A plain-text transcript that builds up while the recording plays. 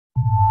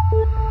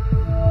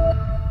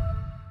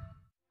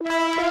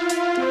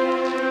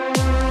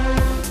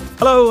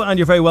Hello, and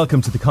you're very welcome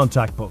to The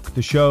Contact Book,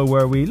 the show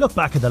where we look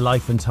back at the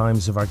life and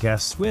times of our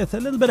guests with a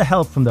little bit of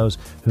help from those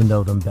who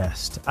know them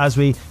best. As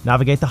we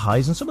navigate the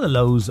highs and some of the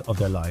lows of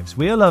their lives,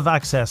 we'll have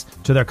access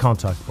to their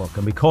contact book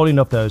and be calling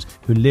up those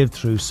who lived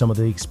through some of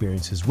the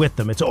experiences with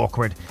them. It's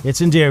awkward,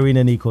 it's endearing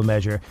in equal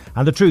measure,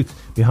 and the truth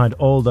behind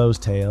all those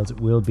tales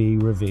will be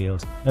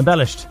revealed,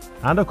 embellished,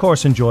 and of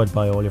course enjoyed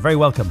by all. You're very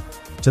welcome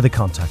to The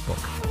Contact Book.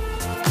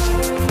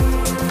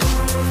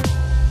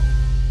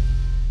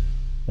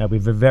 Now, we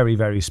have a very,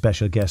 very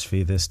special guest for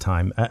you this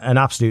time, an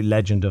absolute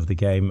legend of the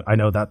game. I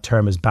know that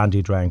term is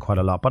bandied around quite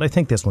a lot, but I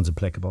think this one's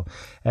applicable.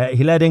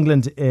 He led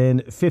England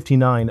in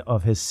 59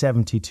 of his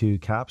 72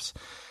 caps,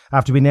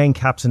 after being named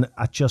captain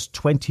at just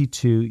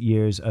 22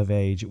 years of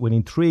age,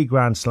 winning 3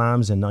 Grand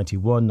Slams in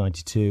 91,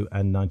 92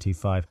 and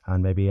 95.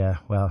 And maybe, a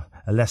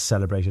less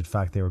celebrated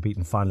fact, they were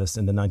beaten finalists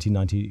in the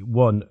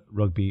 1991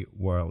 Rugby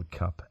World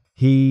Cup.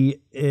 He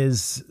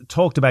is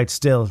talked about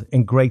still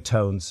in great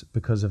tones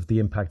because of the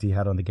impact he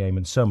had on the game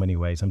in so many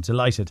ways. I'm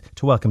delighted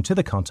to welcome to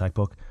the Contact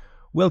Book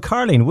Will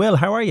Carling. Will,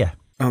 how are you?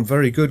 I'm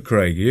very good,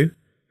 Craig. You?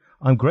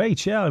 I'm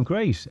great, yeah, I'm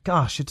great.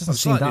 Gosh, it doesn't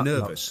seem that I'm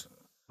slightly nervous.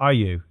 Are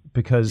you?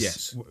 Because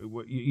yes.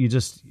 You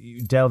just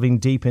delving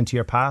deep into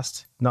your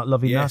past, not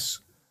loving yes.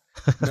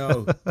 that?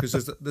 No,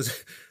 because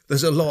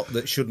there's a lot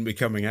that shouldn't be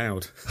coming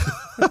out.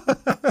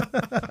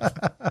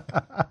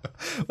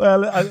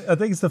 Well, I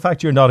think it's the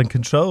fact you're not in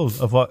control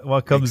of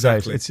what comes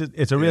exactly. out.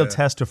 It's a real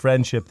test of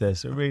friendship,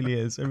 this. It really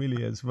is. It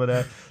really is.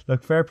 But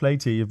look, fair play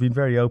to you. You've been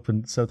very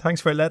open. So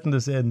thanks for letting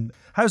us in.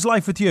 How's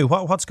life with you?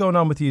 What's going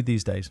on with you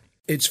these days?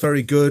 It's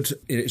very good.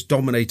 It's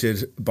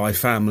dominated by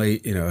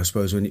family. You know, I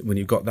suppose when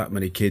you've got that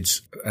many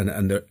kids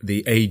and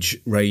the age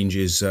range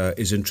is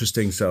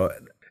interesting. So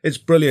it's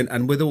brilliant.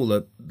 And with all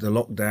the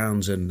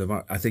lockdowns and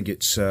I think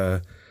it's...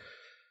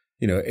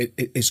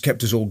 it's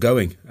kept us all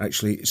going,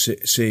 actually,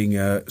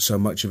 seeing so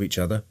much of each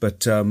other.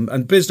 But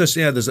and business,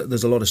 there's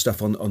a lot of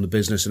stuff on the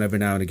business, and every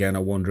now and again I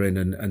wander in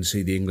and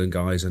see the England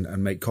guys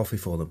and make coffee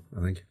for them,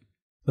 I think.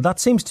 But that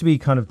seems to be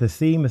kind of the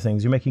theme of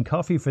things. You're making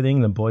coffee for the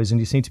England boys, and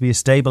you seem to be a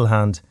stable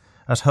hand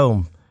at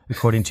home,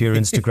 according to your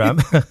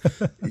Instagram.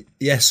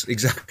 Yes,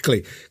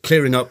 exactly.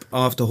 Clearing up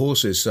after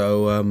horses.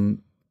 So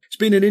it's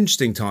been an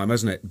interesting time,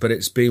 hasn't it? But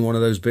it's been one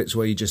of those bits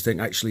where you just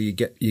think, actually,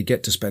 you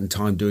get to spend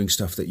time doing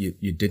stuff that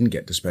you didn't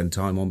get to spend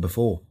time on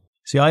before.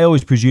 See, I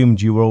always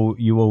presumed you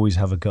always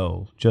have a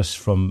goal, just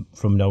from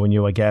knowing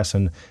you, I guess,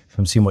 and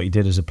from seeing what you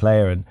did as a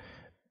player. And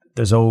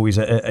there's always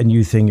a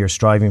new thing you're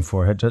striving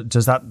for.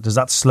 Does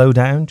that slow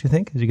down, do you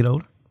think, as you get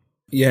older?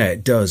 Yeah,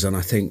 it does. And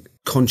I think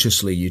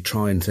consciously you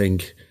try and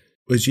think,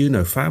 as you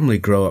know, family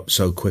grow up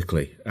so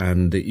quickly,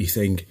 and that you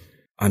think,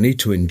 I need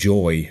to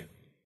enjoy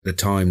the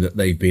time that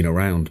they've been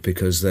around,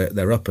 because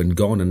they're up and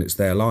gone and it's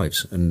their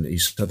lives. And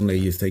suddenly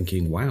you're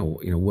thinking, wow,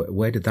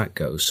 where did that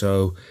go?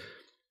 So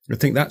I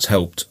think that's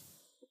helped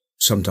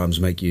sometimes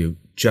make you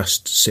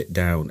just sit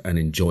down and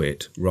enjoy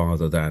it,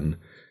 rather than,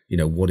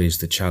 what is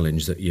the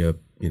challenge that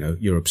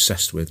you're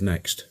obsessed with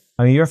next.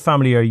 I mean, your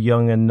family are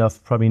young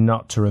enough probably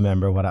not to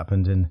remember what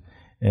happened in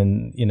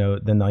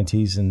the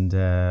 90s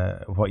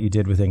and what you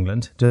did with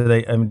England. Do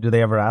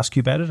they ever ask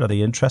you about it? Are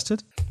they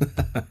interested?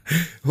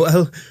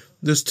 Well,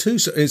 there's two.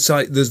 It's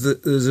like there's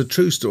a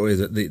true story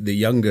that the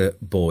younger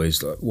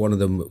boys, like one of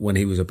them when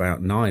he was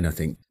about 9, I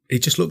think, he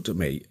just looked at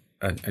me,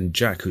 and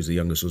Jack, who's the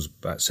youngest, was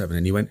about 7,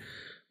 and he went,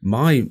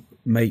 "My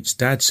mate's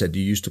dad said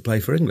you used to play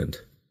for England."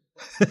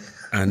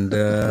 and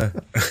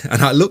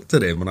I looked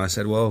at him and I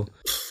said, "Well,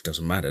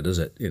 doesn't matter, does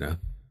it?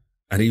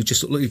 And he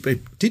just looked at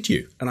me, "Did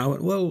you?" And I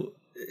went, "Well,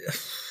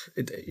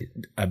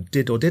 I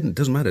did or didn't.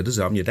 Doesn't matter, does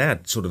it? I'm your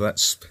dad. Sort of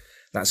that's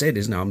it,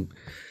 isn't it?"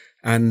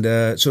 And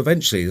so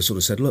eventually they sort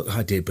of said, "Look,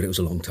 I did, but it was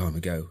a long time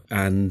ago,"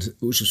 and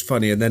which was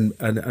funny. And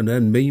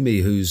then Mimi,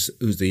 who's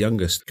the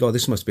youngest, God,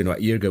 this must have been about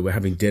a year ago. We're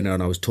having dinner,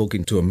 and I was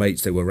talking to her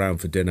mates. They were around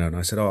for dinner, and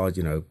I said,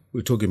 we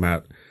were talking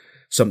about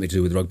something to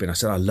do with rugby. And I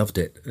said, I loved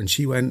it. And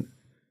she went,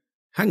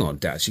 "Hang on,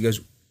 Dad." She goes,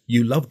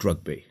 "You loved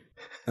rugby?"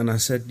 And I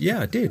said,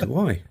 "Yeah, I did.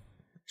 Why?"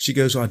 She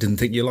goes, "I didn't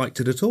think you liked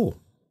it at all."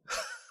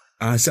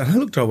 I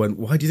looked at her, I went,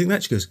 "Why do you think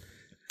that?" She goes,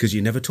 "Because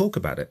you never talk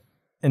about it."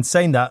 In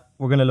saying that,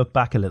 we're going to look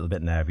back a little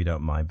bit now, if you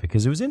don't mind,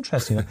 because it was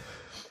interesting.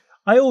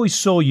 I always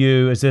saw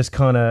you as this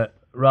kind of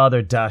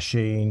rather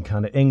dashing,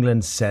 kind of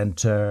England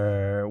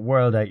centre,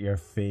 world at your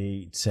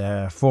feet,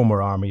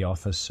 former army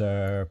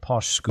officer,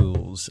 posh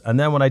schools. And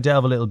then when I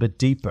delve a little bit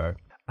deeper,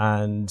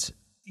 and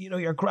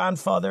your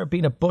grandfather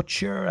being a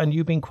butcher, and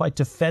you being quite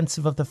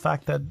defensive of the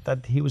fact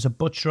that he was a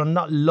butcher and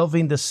not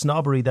loving the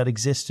snobbery that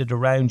existed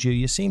around you,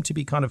 you seem to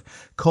be kind of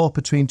caught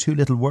between two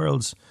little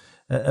worlds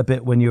a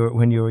bit when you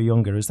were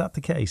younger. Is that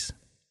the case?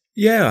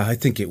 Yeah, I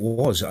think it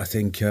was. I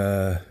think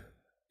the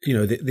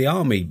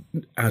army,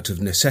 out of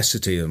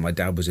necessity, and my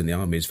dad was in the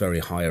army, is very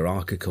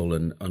hierarchical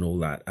and all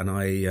that. And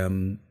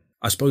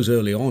I suppose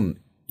early on,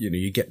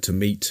 you get to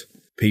meet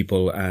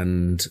people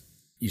and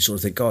you sort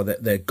of think, oh,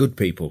 they're good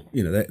people,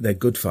 they're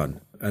good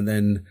fun. And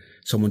then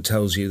someone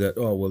tells you that,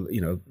 oh, well,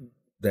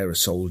 they're a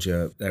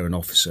soldier, they're an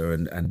officer,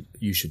 and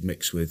you should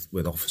mix with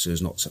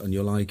officers, not so. And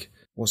you're like,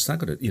 what's that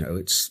going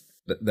to,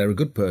 they're a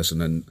good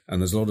person, and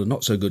there's a lot of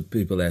not so good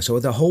people there. So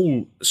the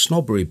whole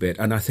snobbery bit,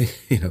 and I think,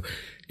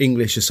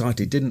 English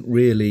society didn't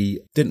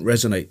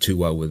resonate too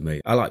well with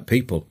me. I like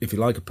people. If you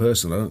like a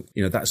person,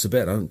 that's the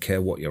bit. I don't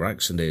care what your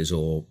accent is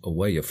or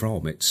where you're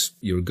from.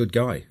 You're a good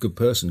guy, good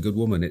person, good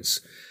woman.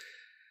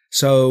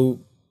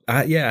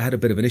 I had a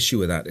bit of an issue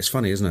with that. It's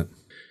funny, isn't it?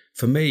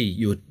 For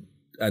me,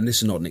 and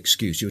this is not an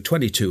excuse, you were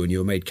 22 and you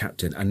were made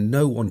captain, and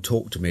no one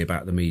talked to me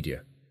about the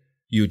media.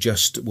 You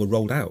just were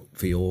rolled out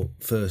for your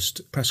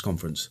first press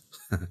conference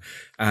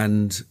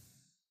and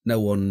no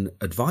one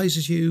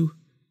advises you.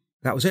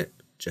 That was it.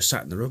 Just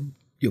sat in the room.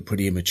 You're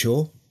pretty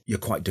immature. You're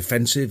quite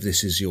defensive.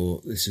 This is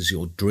your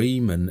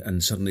dream,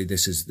 and suddenly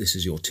this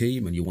is your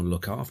team, and you want to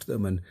look after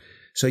them. And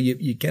so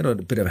you get a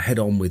bit of a head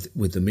on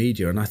with the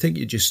media, and I think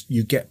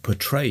you get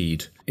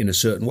portrayed in a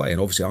certain way.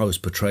 And obviously I was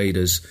portrayed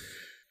as,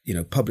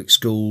 public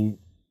school,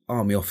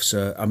 army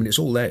officer. I mean, it's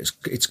all there.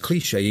 It's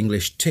cliche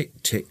English,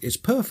 tick, tick. It's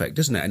perfect,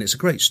 isn't it? And it's a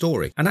great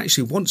story. And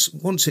actually,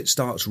 once it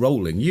starts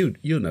rolling, you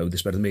know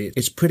this better than me,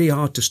 it's pretty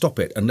hard to stop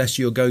it unless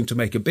you're going to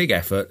make a big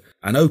effort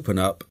and open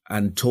up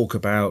and talk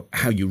about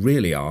how you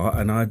really are.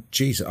 And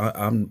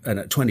and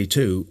at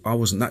 22, I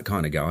wasn't that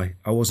kind of guy.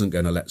 I wasn't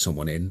going to let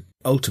someone in.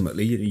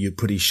 Ultimately, you're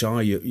pretty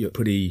shy, you're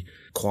pretty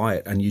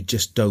quiet, and you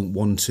just don't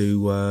want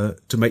to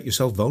make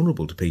yourself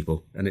vulnerable to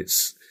people.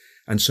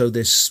 And so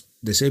this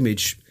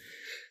image.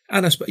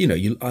 And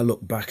I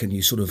look back, and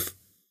you sort of,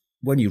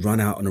 when you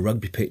run out on a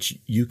rugby pitch,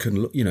 you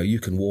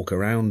can walk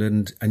around,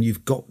 and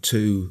you've got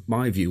to,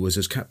 my view was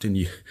as captain,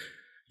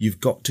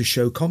 you've got to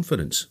show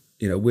confidence.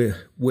 We're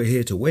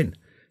here to win.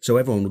 So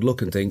everyone would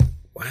look and think,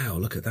 wow,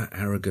 look at that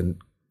arrogant.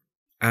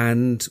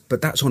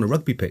 But that's on a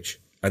rugby pitch,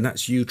 and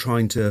that's you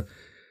trying to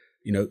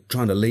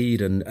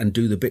lead and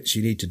do the bits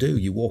you need to do.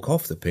 You walk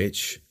off the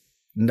pitch,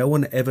 no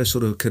one ever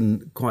sort of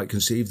can quite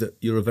conceive that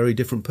you're a very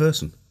different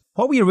person.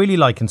 What were you really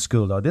like in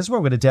school, though? This is where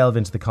we're going to delve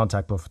into the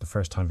contact book for the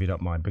first time, if you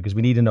don't mind, because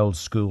we need an old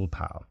school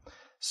pal.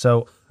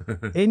 So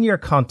in your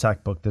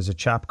contact book, there's a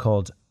chap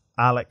called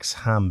Alex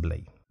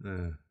Hambley.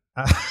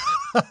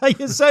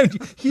 You sound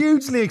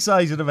hugely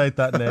excited about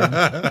that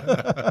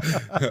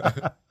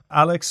name.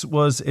 Alex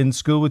was in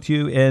school with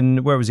you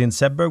where was he, in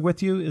Sedberg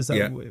with you? Is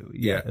that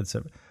yeah.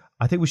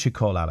 I think we should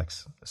call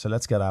Alex. So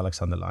let's get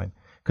Alex on the line,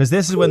 because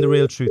this is when the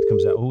real truth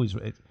comes out. Oh,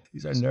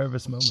 these are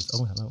nervous moments.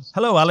 Oh, hello.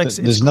 Hello, Alex.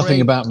 There's nothing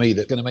about me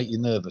that's going to make you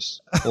nervous,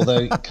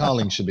 although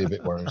Carling should be a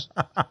bit worried.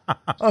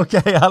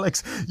 Okay,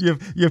 Alex,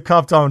 you've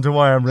copped on to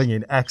why I'm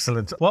ringing.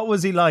 Excellent. What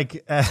was he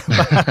like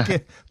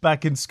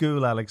back in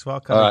school, Alex?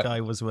 What kind of guy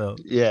was Will?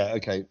 Yeah,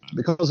 okay.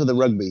 Because of the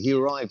rugby, he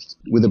arrived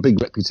with a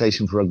big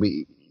reputation for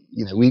rugby.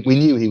 We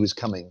knew he was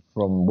coming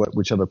from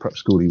whichever prep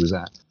school he was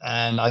at.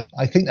 And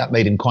I think that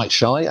made him quite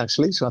shy,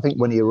 actually. So I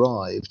think when he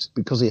arrived,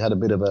 because he had a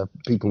bit of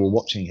people were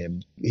watching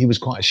him, he was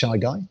quite a shy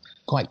guy,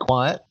 quite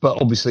quiet.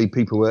 But obviously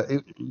people were,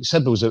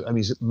 Sedberg was,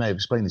 he may have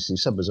explained this to you,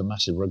 Sedberg was a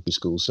massive rugby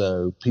school.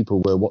 So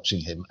people were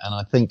watching him. And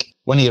I think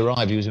when he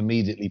arrived, he was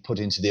immediately put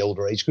into the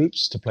older age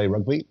groups to play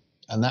rugby.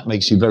 And that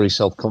makes you very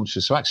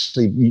self-conscious. So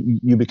actually,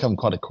 you become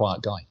quite a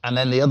quiet guy. And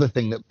then the other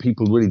thing that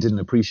people really didn't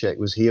appreciate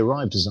was he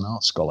arrived as an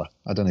art scholar.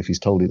 I don't know if he's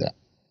told you that.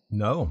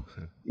 No.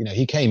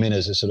 He came in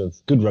as a sort of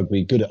good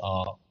rugby, good at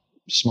art,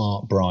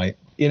 smart, bright.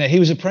 He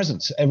was a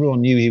presence. Everyone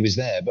knew he was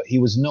there, but he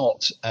was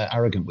not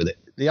arrogant with it.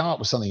 The art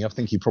was something I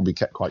think he probably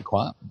kept quite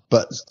quiet.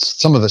 But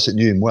some of us that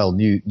knew him well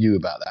knew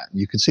about that.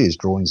 You could see his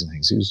drawings and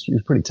things. He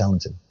was pretty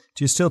talented.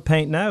 Do you still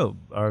paint now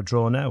or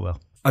draw now, Will?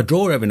 I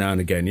draw every now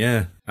and again,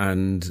 yeah.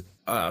 And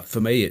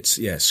for me, it's,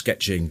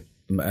 sketching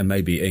and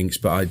maybe inks,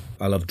 but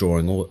I love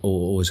drawing,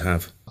 always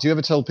have. Do you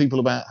ever tell people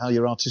about how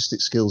your artistic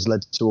skills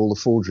led to all the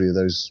forgery of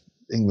those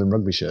England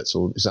rugby shirts,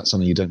 or is that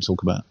something you don't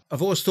talk about?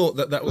 I've always thought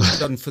that was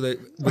done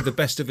with the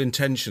best of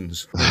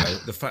intentions.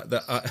 The fact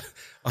that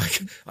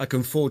I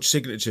can forge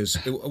signatures.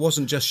 It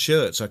wasn't just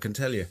shirts, I can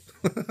tell you.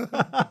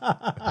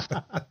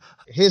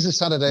 Here's a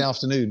Saturday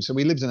afternoon. So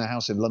we lived in a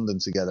house in London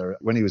together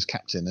when he was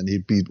captain, and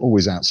he'd be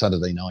always out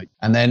Saturday night.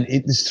 And then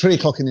it's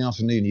 3:00 in the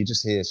afternoon. You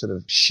just hear sort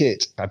of,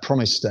 shit, I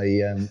promised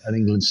an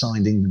England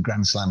signed England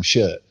Grand Slam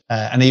shirt.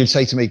 And he would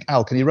say to me,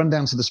 Al, can you run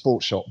down to the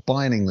sports shop,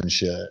 buy an England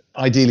shirt,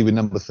 ideally with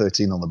number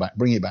 13 on the back,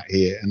 bring it back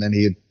here. And then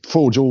he'd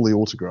forge all the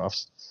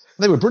autographs.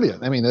 They were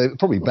brilliant. I mean, they were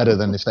probably better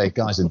than if they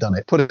guys had done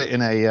it. Put it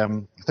in a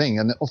thing,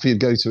 and off he'd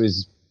go to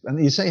his...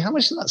 And you say, how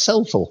much did that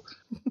sell for?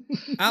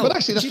 Al, but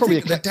actually, that's probably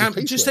a collector's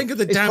piece. Just think of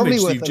the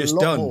damage you've just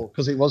done.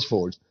 Because it was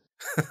forged.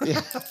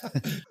 Yeah.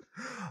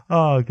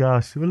 Oh,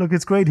 gosh. Well, look,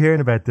 it's great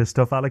hearing about this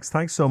stuff, Alex.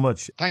 Thanks so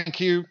much. Thank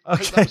you.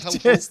 Okay,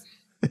 cheers.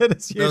 It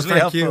is hugely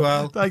helpful. You,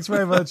 Al. Thanks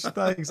very much.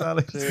 Thanks,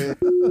 Alex.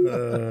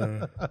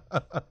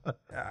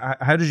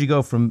 How did you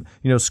go from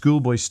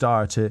schoolboy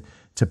star to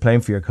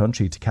playing for your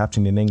country, to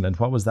captaining in England?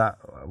 What was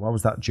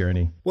that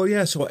journey? Well,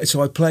 yeah.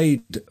 So I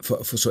played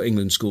for sort of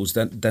England schools.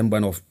 Then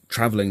went off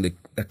travelling, the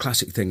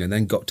classic thing, and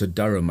then got to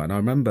Durham. And I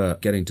remember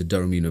getting to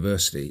Durham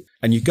University,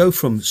 and you go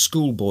from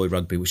schoolboy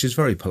rugby, which is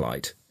very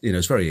polite,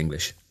 it's very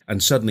English.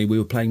 And suddenly we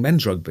were playing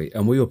men's rugby,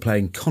 and we were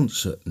playing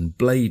Concert and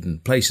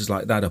Blaydon, places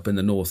like that up in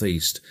the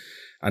northeast.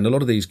 And a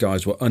lot of these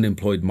guys were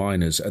unemployed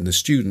miners, and the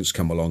students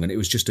come along, and it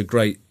was just a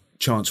great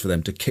chance for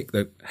them to kick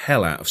the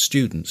hell out of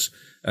students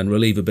and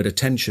relieve a bit of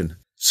tension.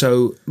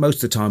 So most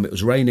of the time it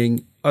was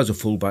raining. As a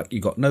fullback, you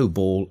got no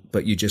ball,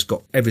 but you just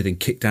got everything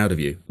kicked out of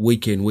you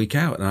week in, week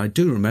out. And I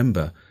do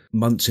remember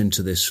months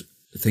into this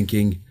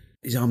thinking,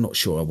 I'm not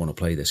sure I want to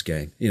play this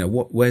game.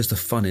 Where's the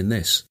fun in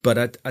this?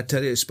 But I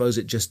tell you, I suppose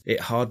it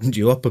hardened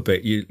you up a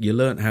bit. You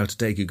learnt how to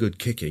take a good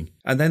kicking.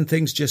 And then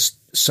things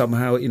just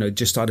somehow,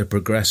 just started to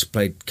progress,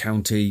 played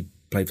county,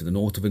 played for the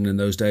north of England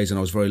in those days. And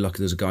I was very lucky.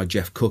 There's a guy,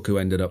 Jeff Cook, who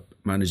ended up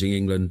managing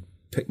England,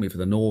 picked me for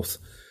the north.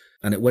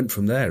 And it went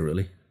from there,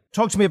 really.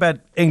 Talk to me about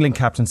England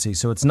captaincy.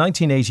 So it's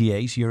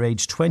 1988, you're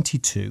age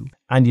 22,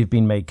 and you've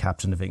been made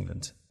captain of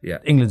England. Yeah.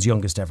 England's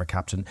youngest ever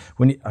captain.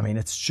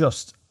 It's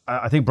just,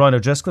 I think Brian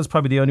O'Driscoll's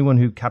probably the only one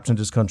who captained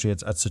his country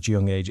at such a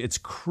young age. It's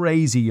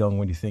crazy young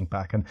when you think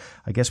back. And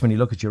I guess when you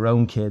look at your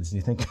own kids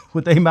and you think,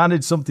 would they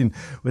manage something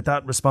with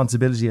that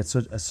responsibility at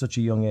such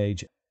a young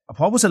age?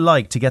 What was it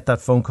like to get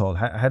that phone call?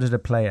 How did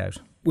it play out?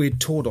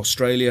 We'd toured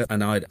Australia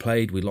and I'd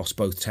played. We lost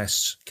both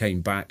tests,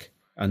 came back,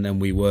 and then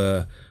we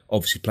were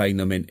obviously playing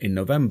them in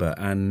November.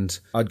 And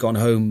I'd gone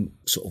home,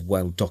 sort of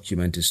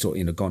well-documented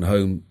story, gone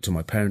home to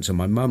my parents, and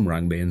my mum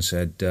rang me and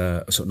said,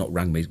 not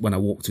rang me, when I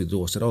walked through the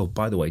door, said, oh,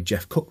 by the way,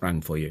 Jeff Cook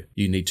rang for you.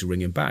 You need to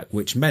ring him back,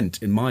 which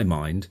meant, in my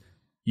mind,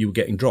 you were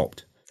getting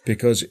dropped.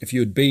 Because if you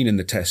had been in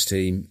the test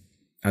team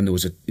and there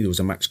was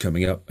a match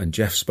coming up and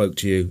Jeff spoke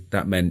to you,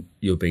 that meant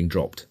you were being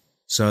dropped.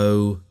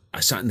 So I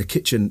sat in the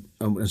kitchen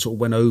and sort of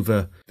went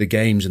over the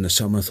games in the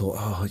summer. I thought,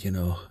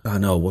 I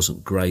know I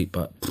wasn't great,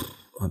 but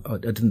I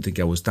didn't think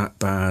I was that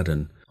bad,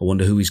 and I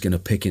wonder who he's going to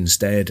pick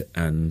instead.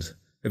 And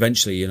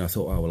eventually, I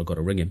thought, I've got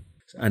to ring him.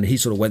 And he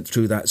sort of went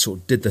through that, sort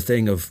of did the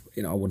thing of,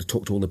 I want to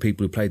talk to all the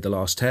people who played the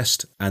last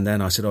test. And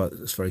then I said,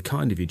 that's very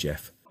kind of you,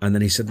 Jeff. And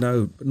then he said,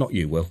 no, not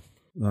you, Will.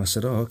 And I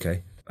said,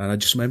 okay. And I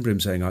just remember him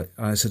saying,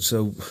 I said,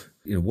 so,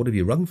 what have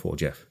you rung for,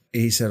 Jeff?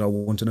 He said, I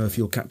want to know if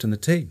you'll captain the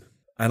team.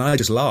 And I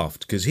just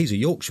laughed because he's a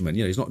Yorkshireman,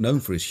 he's not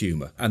known for his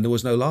humour. And there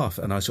was no laugh.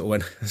 And I sort of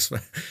went,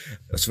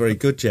 that's very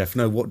good, Jeff.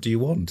 No, what do you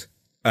want?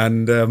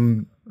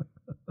 And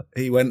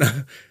he went,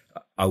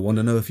 I want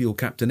to know if you'll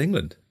captain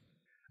England.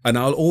 And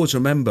I'll always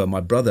remember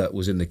my brother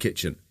was in the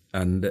kitchen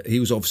and he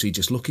was obviously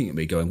just looking at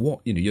me going,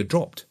 what? You're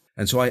dropped.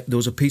 And so there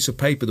was a piece of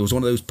paper, there was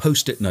one of those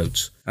Post-it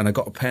notes, and I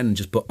got a pen and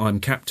just put, I'm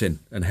captain,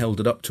 and held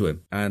it up to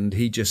him. And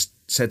he just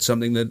said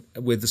something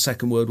that with the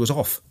second word was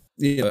off.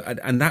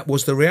 And that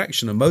was the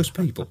reaction of most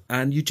people.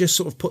 And you just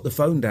sort of put the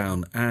phone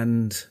down,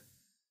 and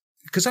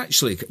because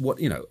actually,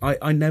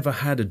 I never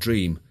had a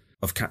dream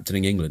of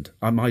captaining England.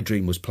 My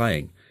dream was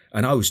playing,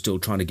 and I was still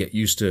trying to get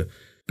used to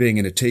being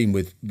in a team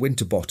with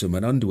Winterbottom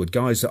and Underwood,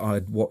 guys that I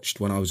had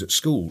watched when I was at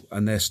school,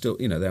 and they're still,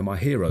 they're my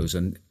heroes.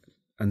 And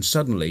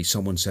suddenly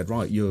someone said,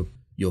 right, you're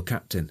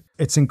captain.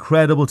 It's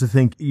incredible to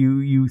think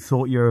you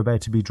thought you were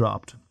about to be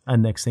dropped,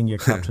 and next thing you're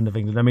captain of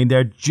England.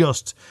 They're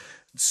just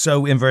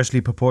so inversely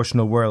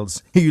proportional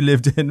worlds you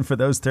lived in for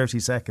those 30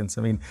 seconds.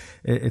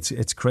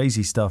 It's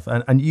crazy stuff.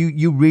 And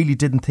you really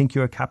didn't think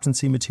you were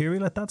captaincy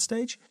material at that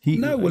stage?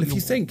 No, well, if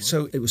you think,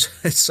 so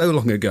it's so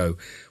long ago,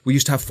 we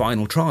used to have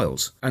final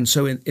trials. And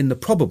so in the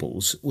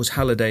probables was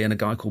Halliday and a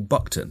guy called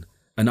Buckton.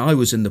 And I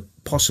was in the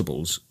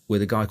possibles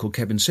with a guy called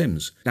Kevin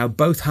Sims. Now,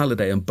 both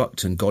Halliday and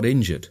Buckton got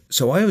injured.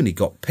 So I only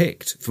got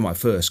picked for my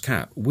first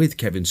cap with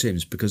Kevin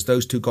Sims because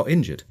those two got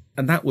injured.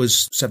 And that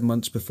was 7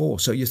 months before.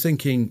 So you're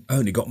thinking, I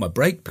only got my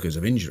break because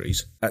of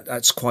injuries.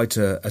 That's quite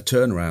a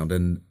turnaround.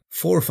 And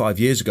 4 or 5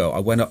 years ago, I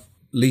went up.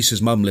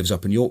 Lisa's mum lives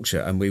up in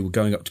Yorkshire, and we were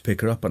going up to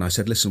pick her up. And I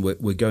said, listen,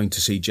 we're going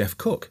to see Jeff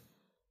Cook.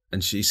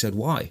 And she said,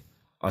 why?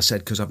 I said,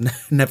 because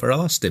I've never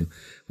asked him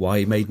why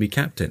he made me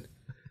captain.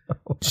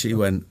 She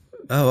went,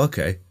 oh,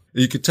 okay.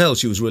 You could tell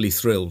she was really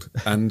thrilled.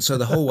 And so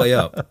the whole way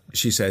up,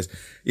 she says,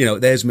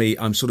 there's me.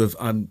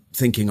 I'm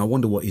thinking, I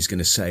wonder what he's going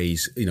to say.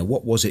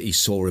 What was it he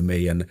saw in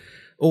me? And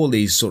all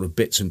these sort of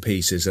bits and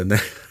pieces. And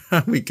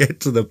then we get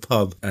to the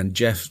pub, and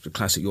Jeff, the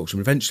classic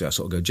Yorkshireman, eventually I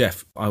sort of go,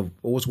 Jeff, I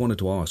always wanted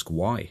to ask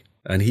why.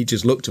 And he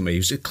just looked at me. He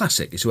was a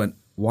classic. He went,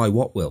 why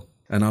what, Will?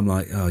 And I'm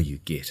like, oh, you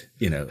git.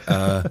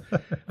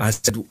 I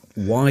said,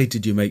 why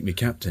did you make me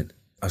captain?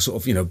 I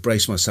sort of,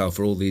 braced myself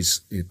for all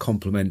these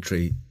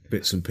complimentary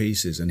bits and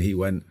pieces. And he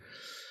went,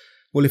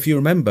 well, if you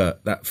remember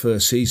that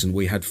first season,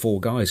 we had 4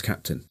 guys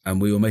captain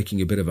and we were making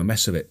a bit of a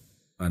mess of it.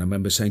 And I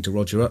remember saying to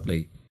Roger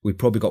Utley, we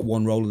probably got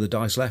one roll of the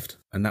dice left,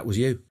 and that was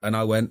you. And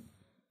I went,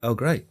 oh,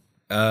 great.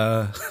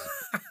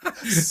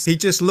 He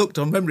just looked,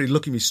 I remember he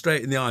looking me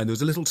straight in the eye, and there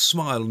was a little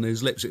smile on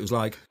his lips. It was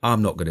like,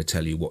 I'm not going to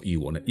tell you what you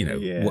want,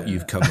 what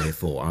you've come here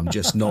for. I'm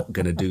just not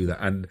going to do that.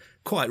 And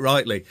quite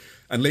rightly.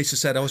 And Lisa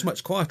said I was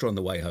much quieter on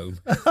the way home.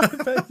 I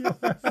bet you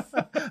were.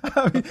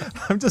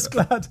 I'm just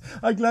glad.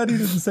 I'm glad he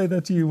didn't say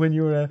that to you when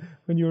you were a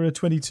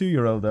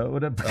 22-year-old. Though it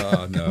would have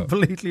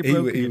completely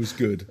broken. He was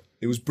good.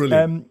 It was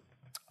brilliant.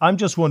 I'm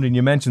just wondering.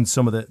 You mentioned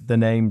some of the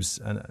names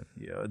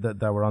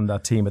that were on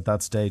that team at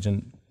that stage,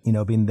 and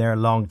been there a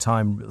long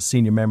time,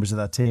 senior members of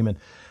that team, and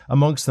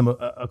amongst them,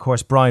 of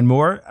course, Brian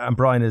Moore. And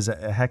Brian is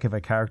a heck of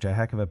a character, a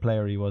heck of a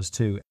player he was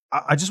too.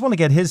 I just want to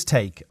get his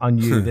take on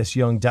you, this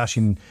young,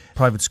 dashing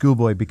private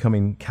schoolboy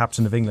becoming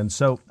captain of England.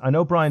 So I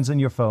know Brian's on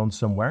your phone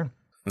somewhere.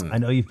 I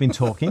know you've been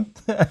talking.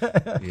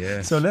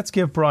 Yeah. So let's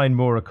give Brian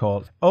Moore a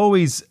call.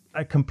 Always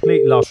a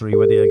complete lottery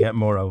whether you get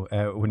Morrow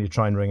when you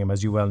try and ring him,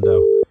 as you well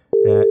know.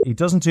 He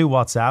doesn't do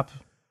WhatsApp.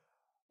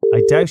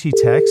 I doubt he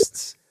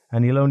texts,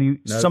 and he'll only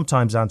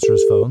sometimes answer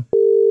his phone.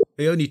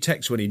 He only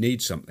texts when he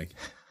needs something.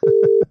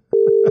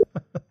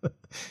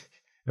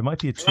 It might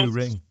be a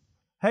 2-ring.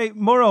 Hey,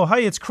 Morrow, hi,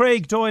 it's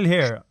Craig Doyle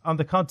here on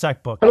the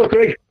contact book. Hello,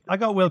 Craig. I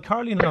got Will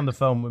Carlin on the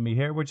phone with me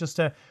here. We're just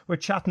we're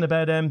chatting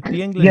about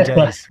the England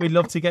days. We'd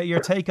love to get your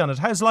take on it.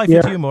 How's life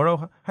with you,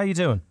 Morrow? How you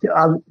doing?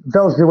 I'm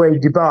Bells away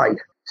Dubai,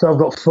 so I've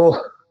got four.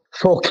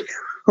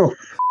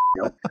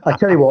 I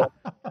tell you what,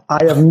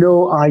 I have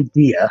no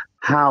idea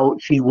how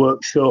she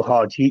works so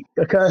hard.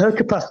 Her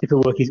capacity for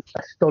work is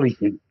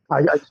astonishing.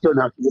 I just don't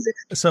know how to do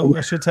this. So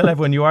I should tell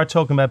everyone, you are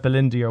talking about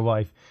Belinda, your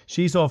wife.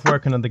 She's off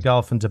working on the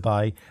golf in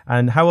Dubai.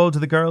 And how old are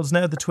the girls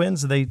now, the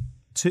twins? Are they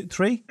 2,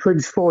 3?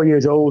 Twins 4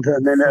 years old,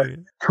 and then a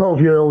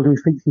 12-year-old who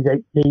thinks he's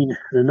 18,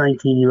 and a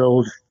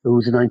 19-year-old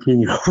who's a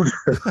 19-year-old.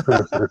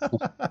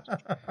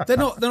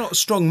 They're not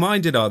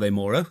strong-minded, are they,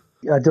 Maura?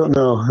 I don't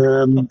know.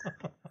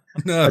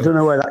 No. I don't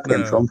know where that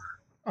came from.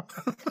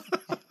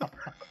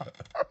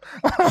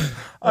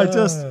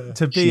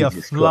 To be a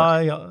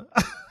fly.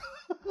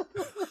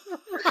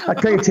 I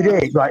tell you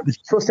today, right, they're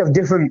supposed to have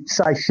different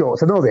size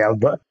shorts. I know they have,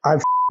 but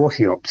I've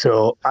washing up,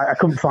 so I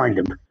couldn't find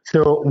them.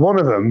 So one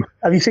of them,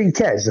 have you seen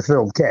Kes, the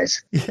film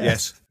Kes?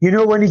 Yes. You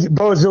know when he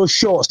borrows those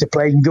shorts to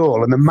play in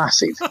goal and they're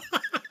massive?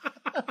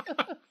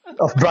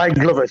 Off Brian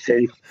Glover's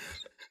team.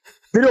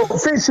 They don't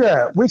fit,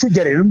 sir. We could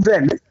get in them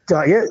then.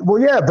 Yeah,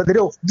 well, yeah, but they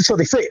don't, so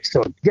they fit,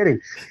 so get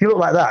in. You look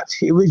like that.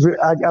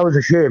 I was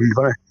ashamed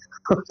when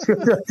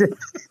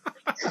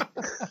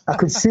I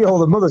could see all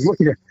the mothers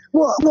looking at,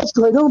 what's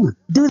going on?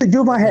 Do they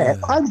do my hair?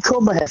 I've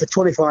combed my hair for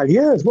 25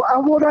 years. What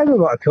do I know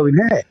about combing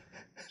hair?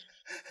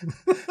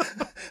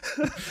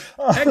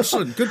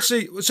 Excellent. Good to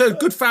see. So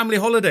good family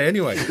holiday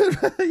anyway.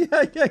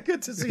 yeah,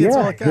 good to see you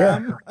talk.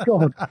 Yeah.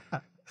 God.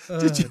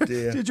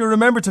 Did you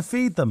remember to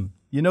feed them?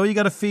 You know you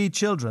got to feed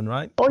children,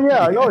 right? Oh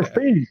yeah, it's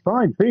feeding,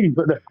 fine, feeding,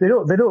 but they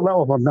don't let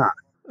off on that.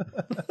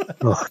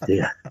 Oh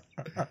dear.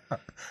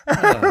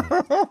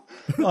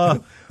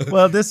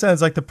 Well, this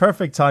sounds like the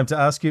perfect time to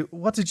ask you,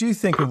 what did you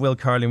think of Will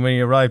Carling when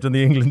he arrived on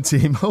the England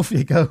team? Off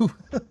you go.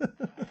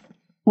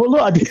 Well,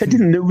 look, I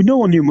didn't know. No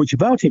one knew much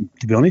about him,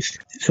 to be honest.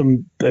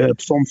 Some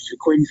performances of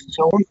Queens and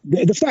so on.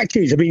 The fact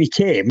is, I mean, he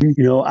came,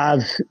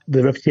 as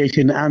the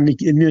reputation and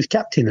as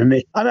captain.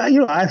 And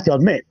I have to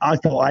admit, I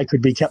thought I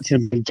could be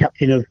captain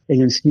of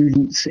England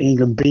students,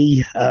 England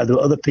B. There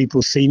were other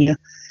people senior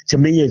to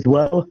me as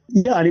well.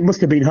 Yeah, and it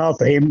must have been hard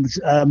for him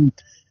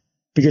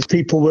because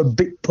people were a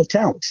bit put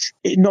out.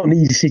 It's not an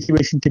easy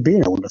situation to be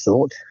in, I would have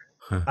thought.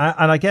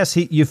 And I guess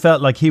you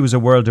felt like he was a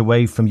world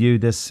away from you,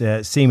 this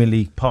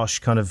seemingly posh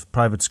kind of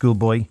private school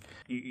boy,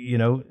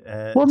 Well,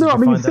 no, I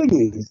mean, the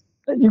thing is,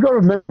 you've got to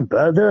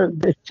remember,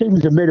 the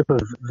teams are made up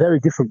of very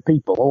different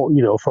people,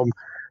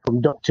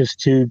 from doctors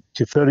to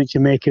furniture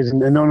makers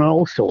and on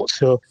all sorts.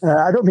 So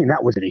I don't think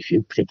that was an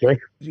issue particularly.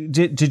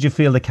 Did you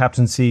feel the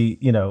captaincy,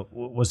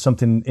 was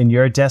something in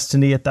your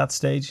destiny at that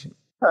stage?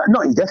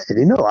 Not in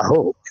destiny, no, I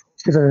hope.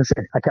 Because as I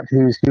said, I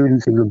captained the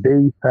students in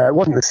rugby. It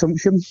wasn't an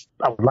assumption.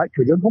 I would like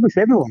to have done.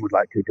 Obviously, everyone would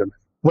like to have done.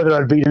 Whether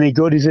I'd been any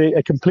good is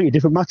a completely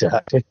different matter,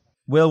 actually.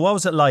 Will, what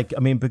was it like?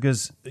 I mean,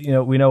 because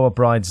we know what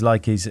Brian's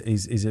like. He's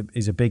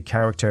a big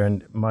character,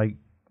 and my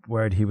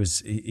word, he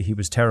was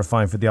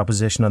terrifying for the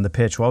opposition on the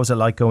pitch. What was it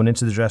like going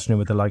into the dressing room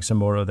with the likes of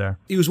Morrow there?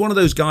 He was one of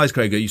those guys,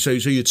 Craig. So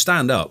you'd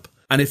stand up,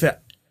 and if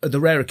at the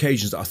rare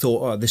occasions that I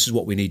thought, this is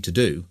what we need to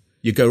do,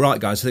 you'd go, right,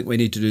 guys, I think we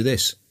need to do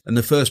this. And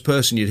the first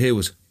person you'd hear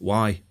was,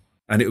 why?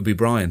 And it would be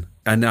Brian.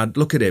 And I'd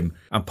look at him,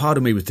 and part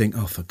of me would think,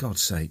 oh, for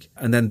God's sake.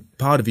 And then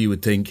part of you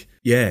would think,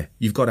 yeah,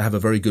 you've got to have a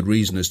very good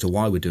reason as to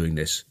why we're doing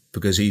this,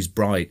 because he's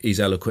bright, he's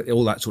eloquent,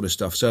 all that sort of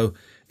stuff. So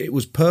it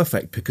was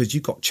perfect because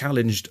you got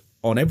challenged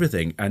on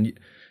everything, and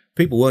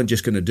people weren't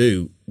just going to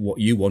do what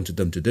you wanted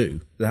them to do.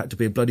 There had to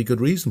be a bloody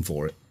good reason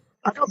for it.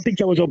 I don't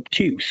think I was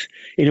obtuse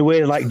in a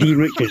way like Dean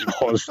Richards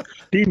was.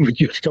 Dean would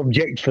just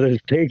object for the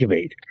sake of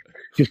it.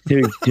 Just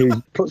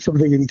to put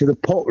something into the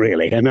pot,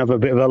 really, and have a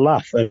bit of a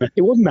laugh. And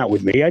it wasn't that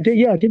with me. I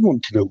did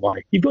want to know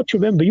why. You've got to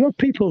remember, you have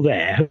people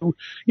there who,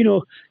 I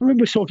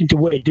remember talking to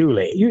Wade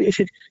Dooley. He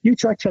said, you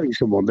try telling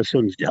someone the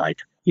son's died.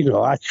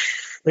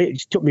 It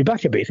just took me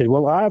back a bit. He said,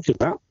 well, I have done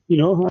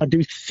that. I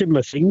do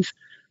similar things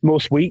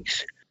most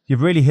weeks.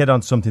 You've really hit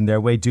on something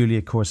there. Wade Dooley,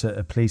 of course,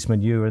 a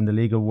policeman. You were in the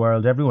legal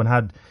world. Everyone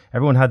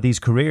had these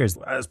careers.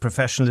 As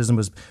professionalism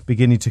was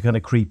beginning to kind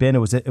of creep in, it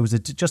was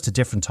just a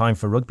different time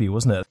for rugby,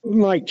 wasn't it?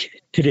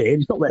 Like today,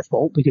 it's not their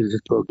fault because it's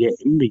a pro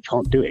game. They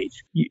can't do it.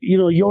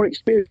 Your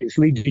experience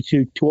leads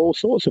you to all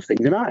sorts of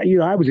things. And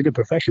I was in a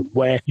profession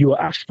where you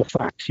were asked for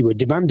facts, you were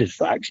demanded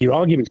facts, your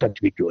arguments had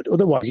to be good.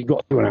 Otherwise, you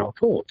got thrown out of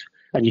court.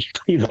 And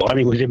and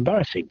it was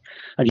embarrassing,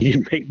 and you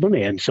didn't make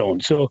money and so on.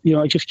 So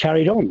I just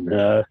carried on.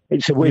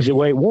 It's the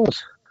way it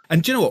was.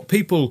 And do you know what?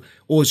 People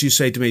always used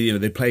to say to me,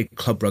 they play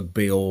club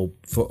rugby or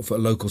for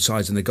local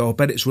sides, and they go, I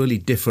bet it's really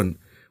different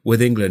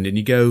with England. And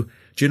you go,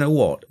 do you know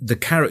what? The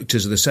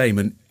characters are the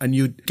same. And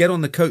you get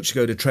on the coach to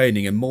go to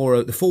training, and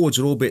more the forwards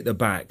would all be at the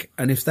back.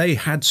 And if they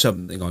had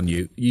something on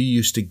you, you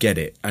used to get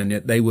it. And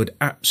they would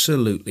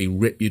absolutely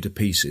rip you to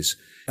pieces.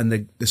 And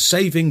the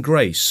saving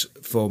grace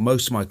for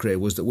most of my career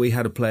was that we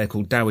had a player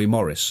called Dowie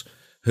Morris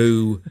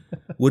who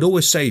would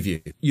always save you.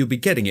 You'd be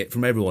getting it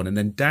from everyone. And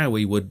then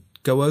Dowie would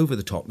go over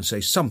the top and say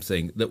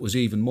something that was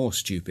even more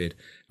stupid,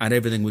 and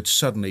everything would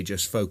suddenly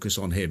just focus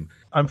on him.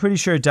 I'm pretty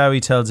sure Dowie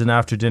tells an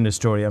after-dinner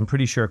story. I'm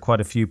pretty sure quite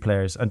a few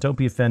players, and don't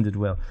be offended,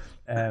 Will.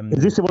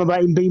 Is this the one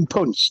about him being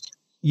punched?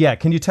 Yeah,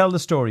 can you tell the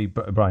story,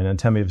 Brian, and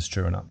tell me if it's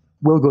true or not?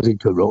 Will goes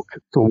into a ruck,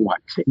 someone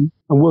whacks him,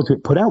 and Will's a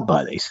bit put out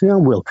by this. Now,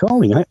 Will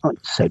calling, I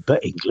said,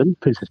 but England,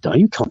 Princess Di,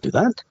 you can't do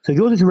that. So he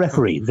goes to the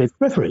referee and says,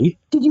 referee,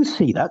 did you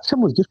see that?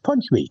 Someone just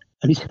punched me.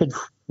 And he said,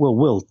 well,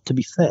 Will, to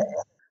be fair,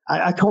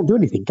 I can't do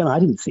anything, can I? I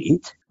didn't see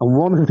it. And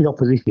one of the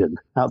opposition,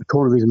 out the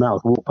corner of his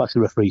mouth, walked past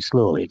the referee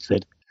slowly and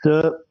said,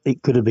 sir,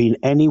 it could have been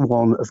any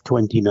one of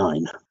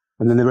 29.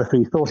 And then the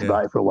referee thought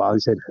about it for a while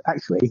and said,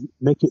 actually,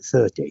 make it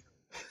 30.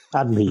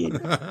 Add me in.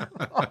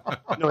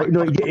 No,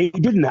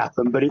 it didn't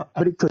happen, but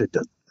it could have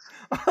done.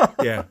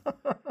 Yeah.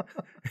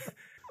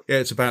 Yeah,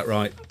 it's about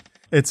right.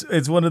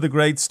 It's one of the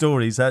great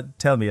stories.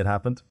 Tell me it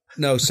happened.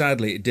 No,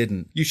 sadly, it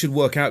didn't. You should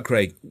work out,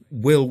 Craig.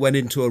 Will went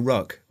into a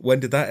ruck. When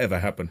did that ever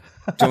happen?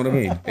 Do you know what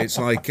I mean? It's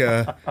like,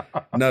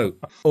 no.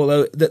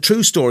 Although the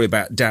true story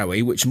about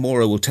Dowie, which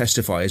Mauro will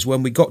testify, is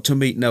when we got to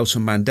meet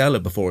Nelson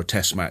Mandela before a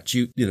test match,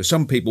 you know,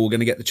 some people were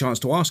going to get the chance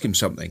to ask him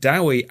something.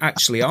 Dowie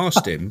actually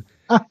asked him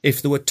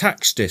if there were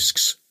tax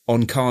discs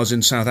on cars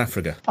in South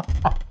Africa.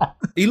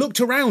 He looked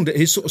around at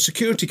his sort of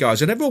security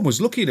guys, and everyone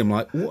was looking at him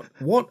like,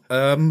 what?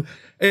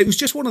 It was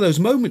just one of those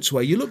moments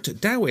where you looked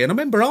at Dowie, and I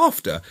remember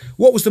after,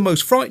 what was the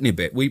most frightening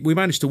bit? We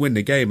managed to win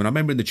the game, and I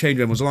remember in the change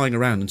room I was lying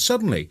around, and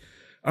suddenly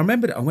I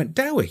remembered it. I went,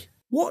 Dowie,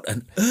 what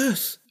on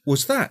earth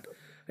was that?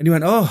 And he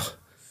went, oh.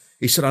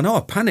 He said, I know, I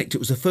panicked. It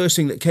was the first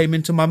thing that came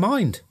into my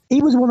mind.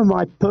 He was one of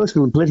my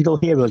personal and political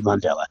heroes,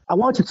 Mandela. I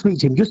wanted to speak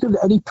to him just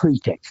under any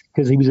pretext,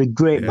 because he was a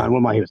great man, one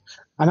of my heroes.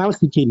 And I was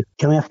thinking,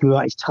 can I ask him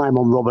about his time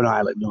on Robben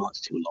Island? No,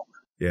 that's too long.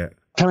 Yeah.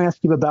 Can I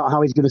ask him about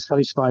how he's going to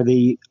satisfy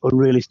the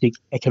unrealistic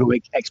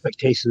economic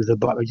expectations of the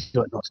black race?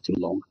 No, that's too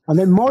long. And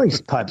then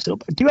Morris pipes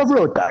up, do you have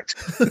road tax?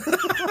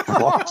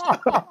 What?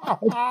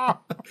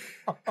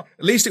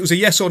 At least it was a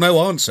yes or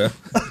no answer.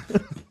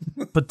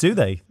 But do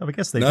they? I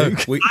guess they do.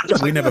 No,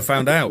 we never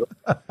found out.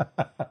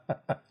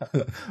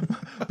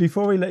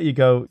 Before we let you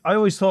go, I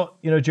always thought,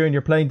 during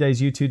your playing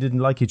days, you two didn't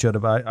like each other,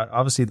 but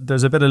obviously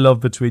there's a bit of love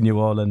between you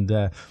all and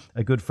a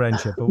good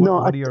friendship. But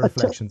what are your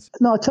reflections?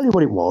 I'll tell you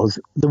what it was.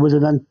 There was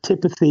an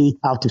antipathy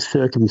out of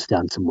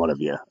circumstance and what have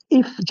you.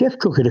 If Jeff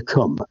Cook had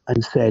come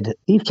and said,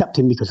 he's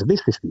captain because of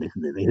this, this, and this,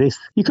 and this,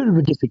 you could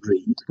have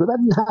disagreed, but that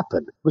didn't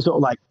happen. It was sort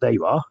of like, there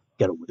you are.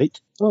 Get on with it.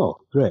 Oh,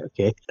 great,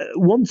 okay.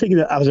 One thing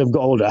that as I've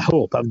got older, I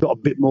hope I've got a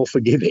bit more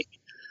forgiving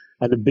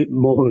and a bit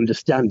more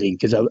understanding,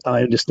 because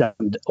I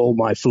understand all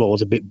my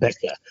flaws a bit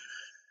better,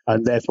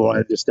 and therefore I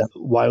understand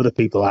why other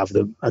people have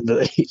them and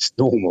that it's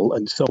normal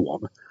and so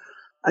on.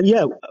 And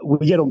yeah,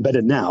 we get on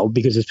better now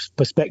because of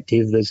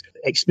perspective. There's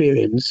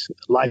experience,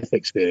 life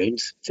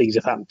experience. Things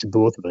have happened to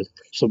both of us,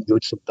 some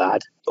good, some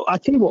bad. But I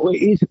tell you what,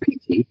 it is a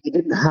pity we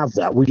didn't have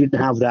that. We didn't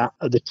have that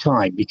at the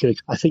time, because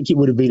I think it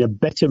would have been a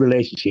better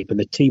relationship and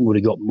the team would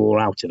have got more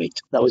out of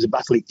it. That was a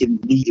battle it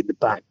didn't need in the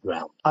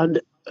background.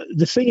 And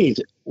the thing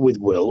is, with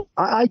Will,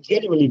 I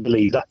genuinely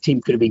believe that team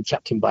could have been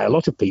captained by a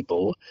lot of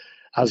people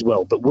as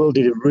well. But Will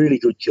did a really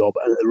good job.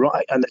 And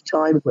at the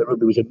time when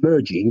rugby was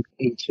emerging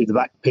into the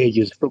back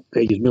pages, front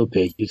pages, middle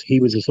pages, he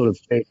was a sort of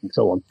face and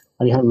so on.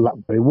 And he handled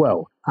that very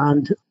well.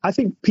 And I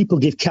think people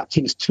give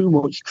captains too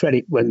much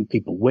credit when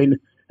people win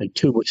and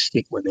too much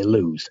stick when they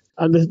lose.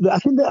 And I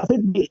think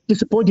the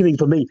disappointing thing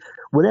for me,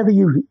 whenever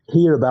you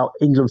hear about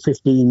England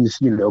 15's,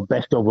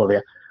 best of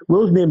whatever,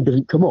 Will's name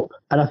doesn't come up.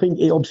 And I think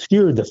it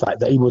obscured the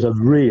fact that he was a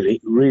really,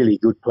 really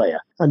good player.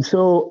 And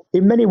so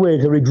in many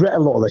ways, I regret a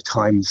lot of the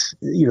times,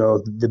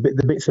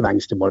 the bits of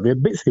angst and whatever, the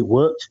bits that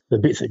worked, the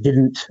bits that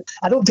didn't.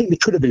 I don't think they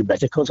could have been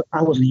better, because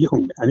I was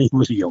young and he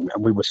was young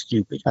and we were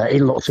stupid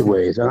in lots of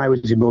ways. And I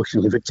was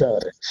emotionally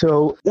retarded.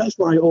 So that's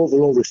my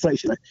overall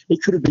reflection.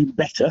 It could have been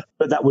better,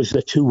 but that was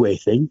a two-way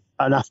thing.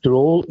 And after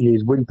all,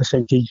 his win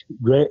percentage,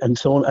 great and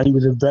so on. And he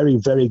was a very,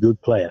 very good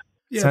player.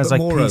 Yeah, sounds like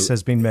Mauro, peace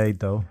has been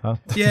made, though. Huh?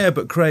 Yeah,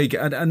 but Craig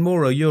and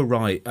Mauro, you're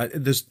right.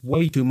 There's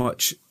way too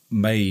much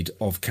made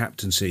of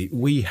captaincy.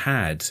 We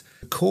had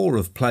a core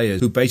of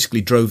players who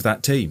basically drove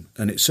that team,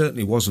 and it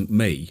certainly wasn't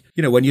me.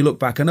 When you look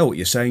back, I know what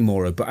you're saying,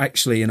 Mauro, but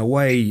actually, in a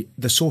way,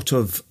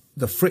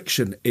 the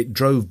friction, it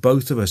drove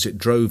both of us. It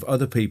drove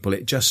other people.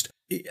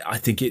 I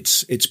think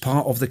it's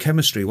part of the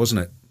chemistry,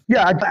 wasn't it?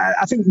 Yeah,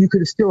 I think you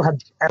could have still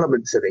had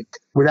elements of it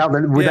without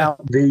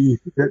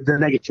the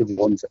negative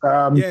ones.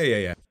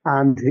 Yeah.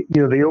 And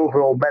the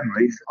overall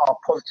memories are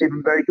positive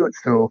and very good.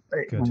 So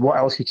what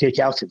else you take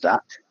out of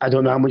that? I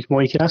don't know how much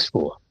more you can ask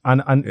for.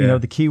 And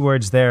the key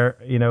words there,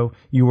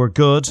 you were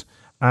good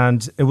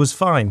and it was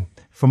fine.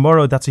 For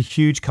Mauro, that's a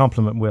huge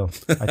compliment, Will,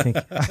 I think.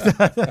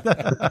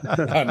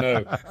 I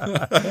know.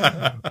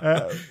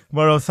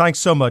 Mauro, thanks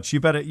so much. You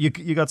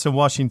got some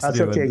washing to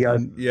do. That's okay,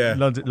 guys.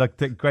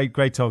 London,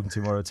 great talking to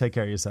you, Mauro. Take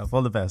care of yourself.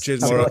 All the best.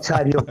 Cheers, I've Mauro. got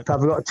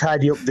to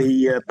tidy up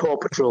the Paw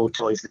Patrol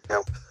toys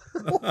now.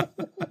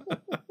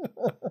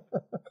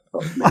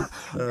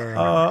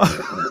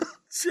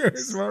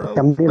 Cheers, Mauro.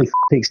 I'm nearly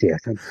 60. I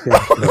think.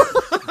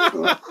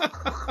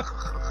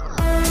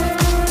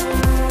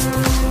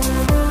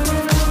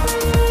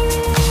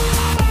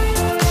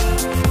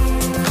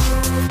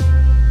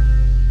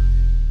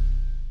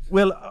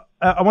 Well,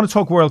 I want to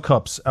talk World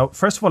Cups.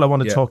 First of all, I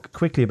want to talk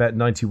quickly about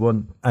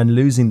 91 and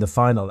losing the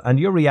final and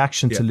your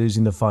reaction to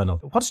losing the final.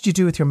 What did you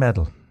do with your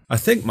medal? I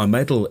think my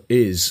medal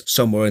is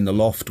somewhere in the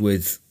loft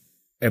with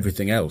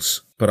everything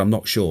else, but I'm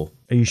not sure.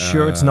 Are you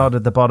sure it's not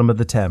at the bottom of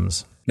the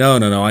Thames? No.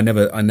 I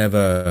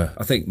never.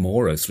 I think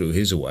Mauro threw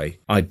his away.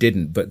 I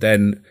didn't, but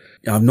then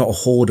I'm not a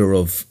hoarder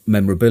of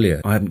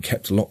memorabilia. I haven't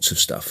kept lots of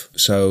stuff.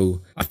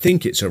 So I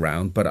think it's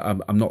around, but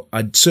I'm not.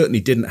 I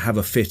certainly didn't have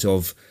a fit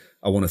of,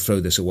 I want to throw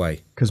this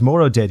away. Because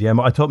Mauro did, yeah.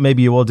 I thought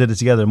maybe you all did it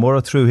together.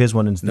 Mauro threw his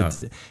one into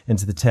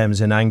the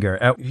Thames in anger.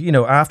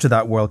 After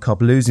that World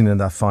Cup, losing in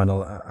that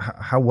final,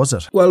 how was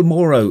it? Well,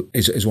 Mauro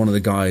is one of the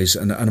guys,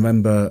 and I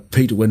remember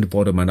Peter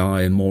Winterbottom and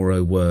I and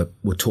Mauro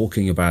were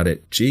talking about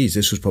it. Geez,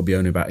 this was probably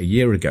only about a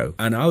year ago.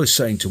 And I was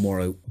saying to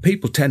Mauro,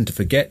 people tend to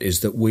forget is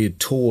that we had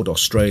toured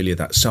Australia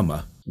that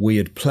summer. We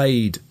had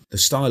played the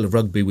style of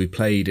rugby we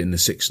played in the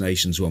Six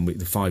Nations,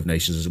 the Five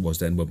Nations as it was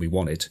then when we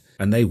won it,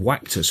 and they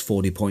whacked us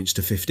 40 points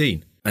to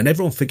 15. And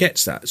everyone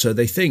forgets that. So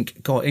they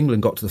think, God,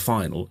 England got to the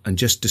final and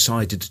just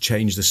decided to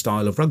change the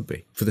style of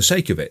rugby for the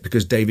sake of it,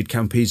 because David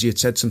Campese had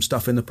said some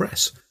stuff in the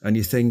press. And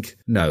you think,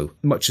 no,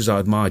 much as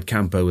I admired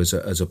Campo as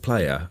a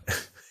player,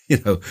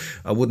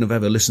 I wouldn't have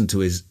ever listened to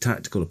his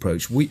tactical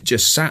approach. We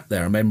just sat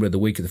there, I remember the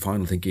week of the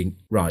final thinking,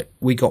 right,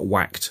 we got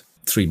whacked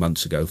 4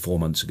 months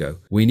ago.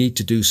 We need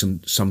to do some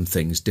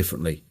things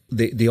differently.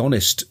 The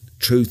honest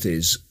truth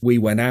is we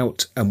went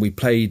out and we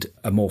played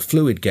a more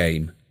fluid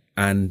game,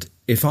 and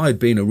if I had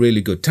been a really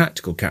good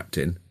tactical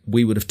captain,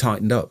 we would have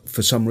tightened up.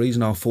 For some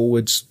reason, our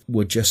forwards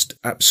were just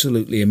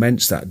absolutely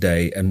immense that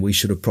day, and we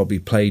should have probably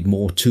played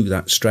more to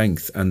that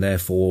strength, and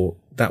therefore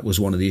that was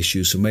one of the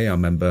issues for me. I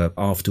remember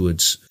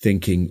afterwards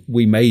thinking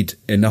we made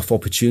enough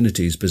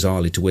opportunities,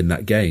 bizarrely, to win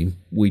that game.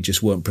 We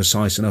just weren't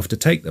precise enough to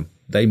take them.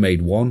 They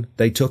made one,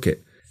 they took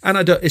it. And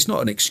it's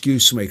not an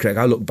excuse for me, Craig.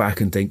 I look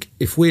back and think,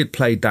 if we had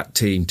played that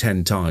team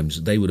 10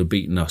 times, they would have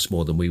beaten us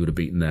more than we would have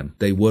beaten them.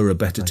 They were a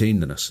better team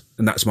than us.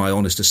 And that's my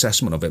honest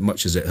assessment of it,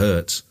 much as it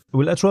hurts.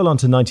 Well, let's roll on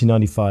to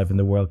 1995 in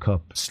the World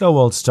Cup. Slow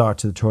old start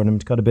to the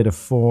tournament, got a bit of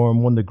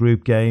form, won the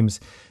group games.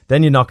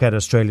 Then you knock out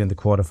Australia in the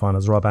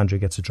quarterfinals. Rob Andrew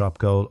gets a drop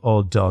goal,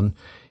 all done.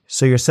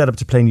 So you're set up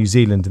to play New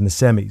Zealand in the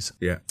semis.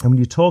 Yeah. And when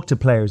you talk to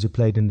players who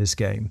played in this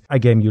game, a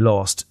game you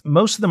lost,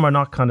 most of them are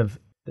not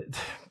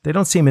they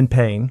don't seem in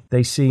pain.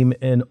 They seem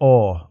in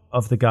awe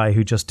of the guy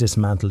who just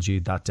dismantled you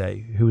that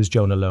day, who was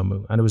Jonah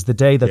Lomu. And it was the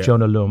day that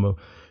Jonah Lomu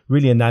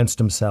really announced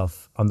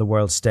himself on the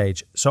world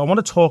stage. So I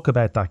want to talk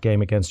about that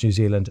game against New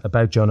Zealand,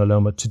 about Jonah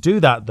Lomu. To do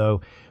that,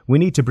 though, we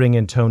need to bring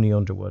in Tony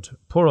Underwood.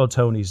 Poor old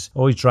Tony's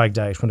always dragged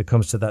out when it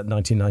comes to that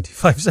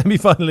 1995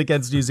 semi-final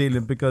against New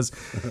Zealand because,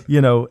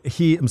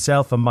 he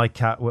himself and Mike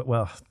Catt,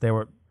 they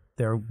were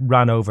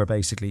ran over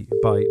basically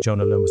by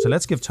Jonah Lomu. So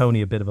let's give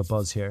Tony a bit of a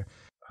buzz here.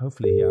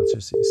 Hopefully he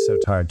answers. He's so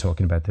tired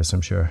talking about this,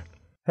 I'm sure.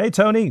 Hey,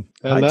 Tony.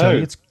 Hello. Hi,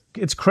 Tony.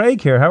 It's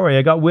Craig here. How are you?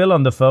 I got Will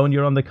on the phone.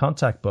 You're on the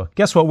contact book.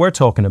 Guess what we're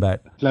talking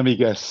about? Let me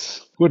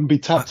guess. Wouldn't be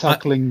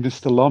tackling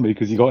Mr. Lomu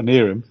because you got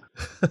near him.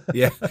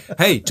 Yeah.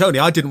 Hey, Tony,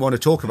 I didn't want to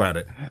talk about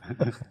it.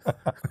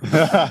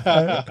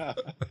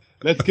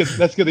 Let's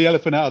get the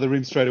elephant out of the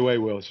room straight away,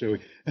 Will, shall we?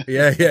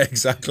 Yeah,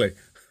 exactly.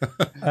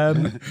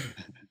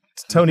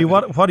 Tony,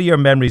 what are your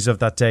memories of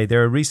that day? They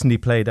were recently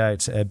played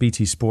out.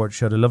 BT Sport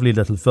showed a lovely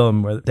little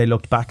film where they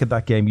looked back at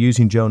that game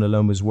using Jonah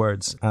Lomu's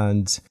words,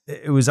 and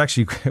it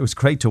was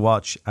great to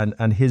watch.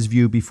 And his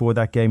view before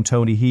that game,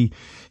 Tony, he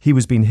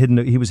was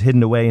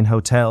hidden away in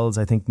hotels.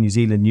 I think New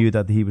Zealand knew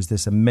that he was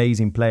this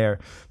amazing player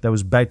that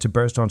was about to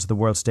burst onto the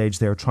world stage.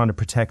 They were trying to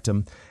protect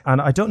him, and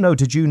I don't know.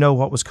 Did you know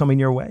what was coming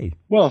your way?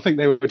 Well, I think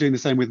they were doing the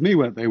same with me,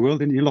 weren't they, Will?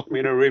 Didn't you lock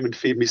me in a room and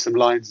feed me some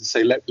lines and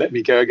say, let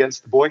me go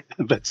against the boy?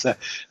 But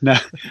no,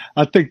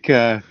 I think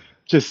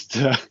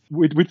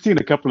we'd seen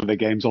a couple of the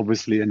games,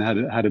 obviously, and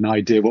had an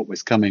idea what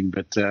was coming.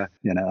 But,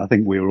 I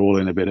think we were all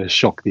in a bit of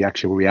shock, the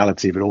actual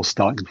reality of it all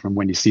starting from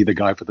when you see the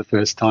guy for the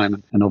first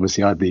time. And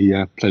obviously I had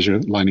the pleasure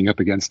of lining up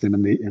against him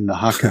in the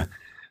haka.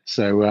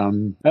 So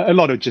a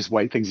lot of just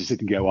things just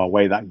didn't go our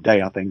way that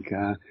day, I think.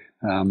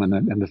 And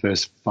in the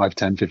first 5,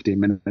 10, 15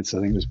 minutes, I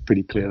think it was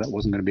pretty clear that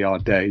wasn't going to be our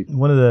day.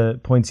 One of the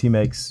points he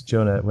makes,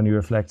 Jonah, when he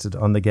reflected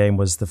on the game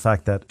was the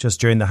fact that just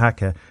during the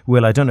haka,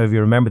 Will, I don't know if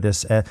you remember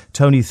this,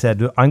 Tony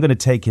said, I'm going to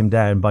take him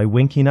down by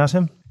winking at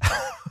him.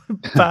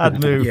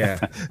 Bad move. Yeah.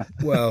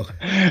 Well,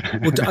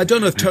 I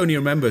don't know if Tony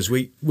remembers.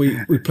 We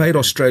played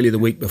Australia the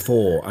week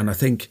before, and I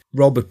think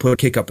Rob had put a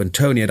kick up and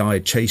Tony and I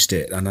had chased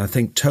it, and I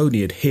think Tony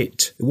had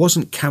hit. It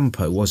wasn't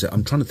Campo, was it?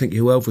 I'm trying to think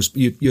who else was.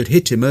 You had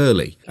hit him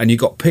early, and you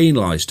got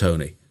penalised,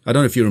 Tony. I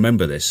don't know if you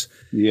remember this.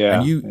 Yeah.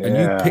 And you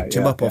picked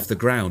him up off the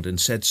ground and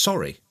said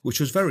sorry,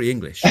 which was very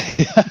English.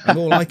 And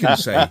all I can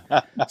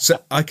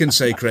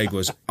say, Craig,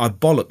 was I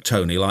bollocked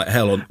Tony like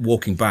hell on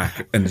walking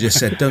back and just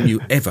said, don't you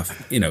ever,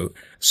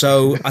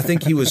 So I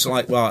think he was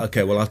like, well,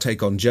 okay, well, I'll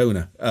take on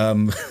Jonah a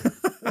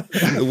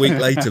week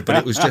later. But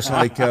it was just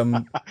like,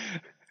 do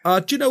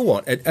you know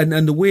what?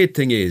 And the weird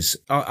thing is,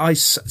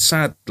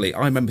 sadly,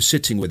 I remember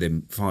sitting with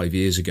him 5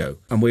 years ago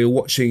and we were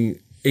watching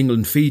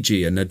England,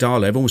 Fiji and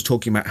Nadala. Everyone was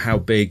talking about how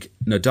big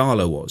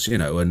Nadala was,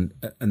 and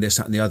this,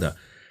 that and the other.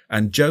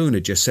 And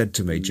Jonah just said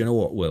to me, do you know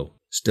what, Will?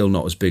 Still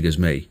not as big as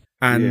me.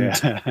 And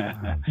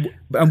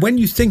and when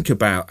you think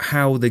about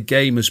how the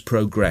game has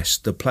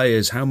progressed, the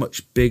players, how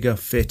much bigger,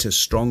 fitter,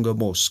 stronger,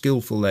 more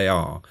skillful they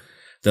are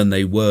than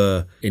they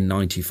were in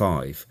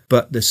 95.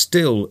 But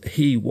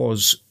he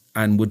was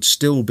and would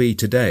still be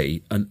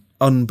today an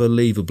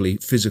unbelievably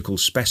physical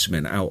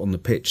specimen out on the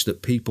pitch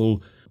that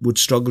people would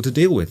struggle to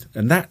deal with.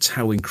 And that's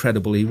how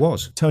incredible he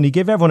was. Tony,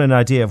 give everyone an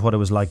idea of what it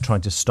was like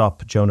trying to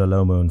stop Jonah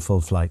Lomu in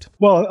full flight.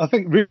 Well, I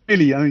think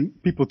really,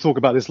 people talk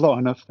about this a lot,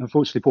 and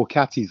unfortunately poor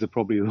Catties are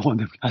probably the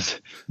one that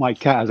Mike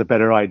Cat has a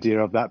better idea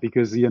of that,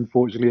 because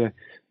unfortunately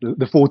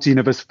the 14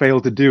 of us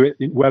failed to do it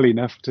well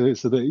enough so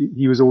that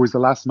he was always the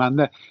last man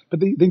there. But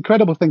the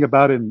incredible thing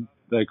about him,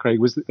 Craig,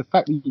 was the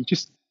fact that you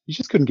just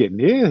couldn't get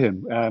near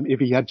him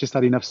if he had just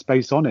had enough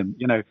space on him.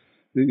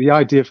 The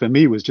idea for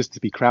me was just to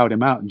be crowd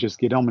him out and just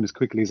get on as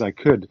quickly as I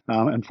could.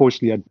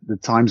 Unfortunately, at the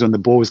times when the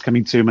ball was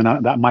coming to him,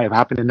 and that might have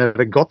happened and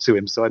never got to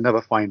him, so I'd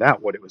never find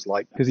out what it was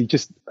like, because he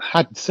just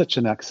had such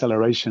an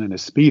acceleration and a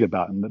speed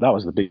about him that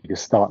was the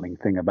biggest startling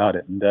thing about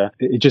it. And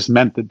it just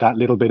meant that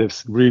little bit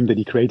of room that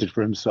he created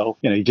for himself,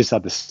 he just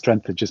had the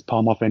strength to just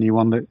palm off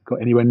anyone that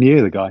got anywhere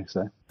near the guy.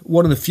 So.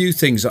 One of the few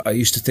things that I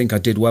used to think I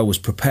did well was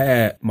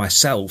prepare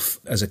myself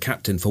as a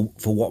captain for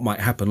what might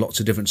happen, lots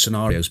of different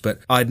scenarios. But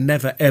I'd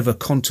never, ever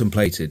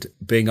contemplated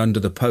being under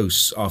the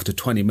posts after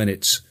 20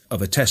 minutes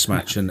of a test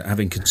match and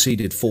having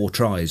conceded 4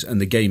 tries and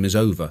the game is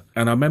over.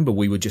 And I remember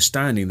we were just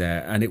standing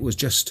there and it was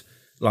just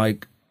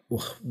like,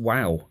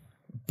 wow.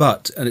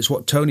 And it's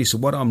what Tony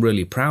said, what I'm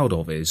really proud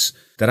of is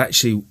that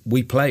actually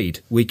we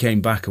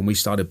came back and we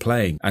started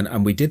playing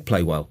and we did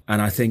play well.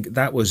 And I think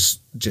that was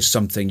just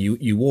something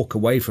you walk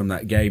away from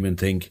that game and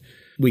think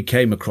we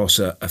came across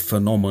a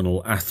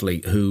phenomenal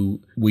athlete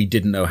who we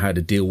didn't know how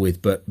to deal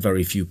with, but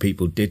very few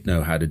people did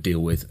know how to deal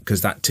with,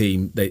 because that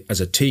team,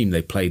 as a team,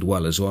 they played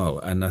well as well.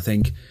 And I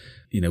think,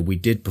 we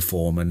did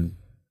perform, and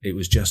it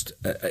was just,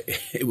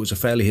 it was a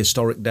fairly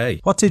historic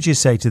day. What did you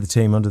say to the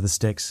team under the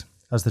sticks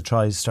as the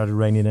tries started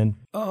raining in?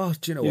 Oh,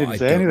 do you know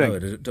what?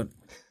 I don't know.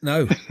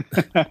 No.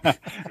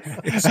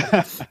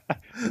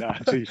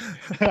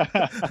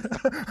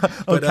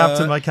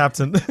 Captain, my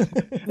captain.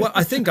 Well,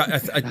 I think I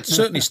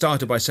certainly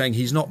started by saying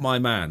he's not my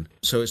man,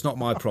 so it's not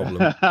my problem.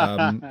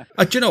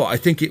 Do you know what? I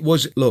think it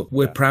was, look,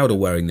 we're proud of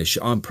wearing this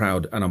shirt. I'm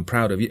proud, and I'm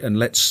proud of you, and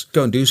let's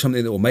go and do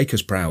something that will make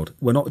us proud.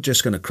 We're not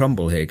just going to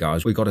crumble here,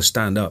 guys. We've got to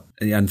stand up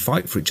and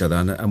fight for each other,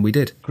 and we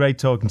did. Great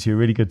talking to you.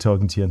 Really good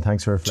talking to you, and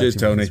thanks for reflecting. Cheers,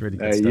 Tony. Really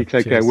good you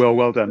take care.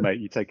 Well done, mate.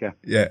 You take care.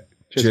 Yeah.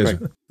 Cheers.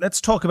 Let's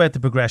talk about the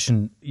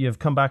progression. You've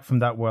come back from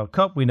that World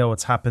Cup. We know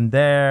what's happened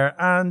there.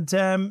 And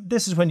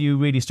this is when you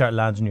really start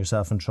landing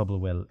yourself in trouble,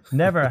 Will.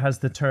 Never has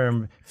the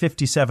term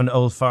 57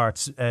 old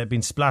farts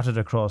been splattered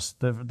across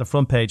the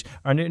front page,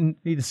 or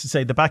needless to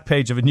say, the back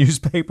page of a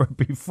newspaper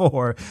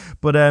before.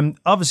 But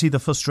obviously the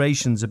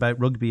frustrations about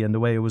rugby and the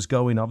way it was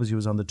going obviously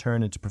was on the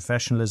turn into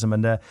professionalism,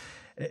 and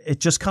it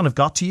just kind of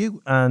got to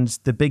you, and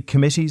the big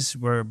committees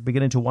were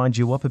beginning to wind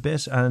you up a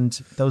bit, and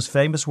those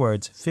famous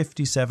words,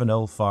 57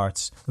 old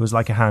farts, it was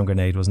like a hand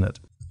grenade, wasn't it?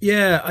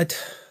 Yeah,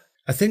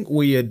 I think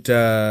we had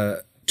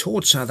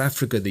toured South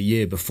Africa the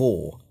year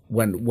before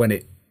when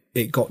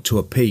it got to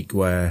a peak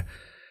where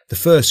the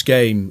first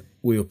game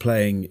we were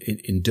playing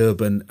in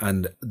Durban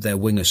and their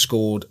winger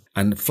scored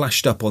and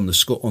flashed up on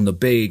the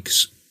big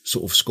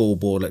sort of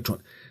scoreboard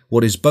electronic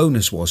what his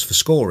bonus was for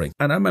scoring.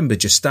 And I remember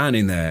just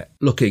standing there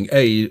looking,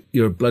 A,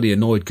 you're bloody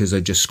annoyed because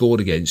they just scored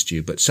against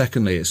you. But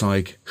secondly, it's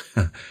like,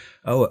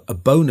 a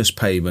bonus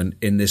payment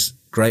in this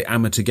great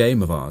amateur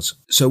game of ours.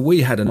 So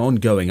we had an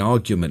ongoing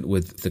argument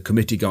with the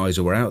committee guys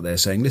who were out there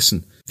saying,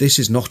 listen, this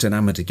is not an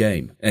amateur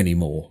game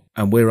anymore,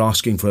 and we're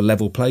asking for a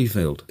level playing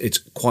field. It's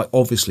quite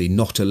obviously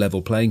not a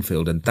level playing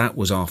field, and that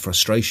was our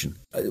frustration.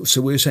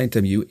 So we were saying to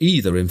them, you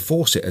either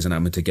enforce it as an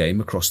amateur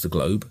game across the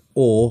globe,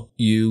 or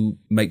you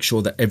make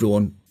sure that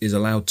everyone is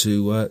allowed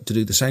to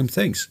do the same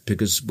things,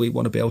 because we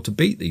want to be able to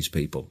beat these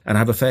people and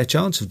have a fair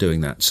chance of doing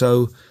that.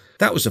 So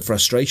that was the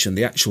frustration.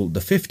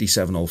 The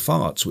 57 old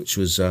farts, which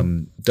was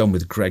done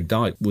with Craig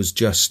Doyle, was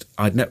just,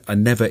 I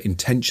never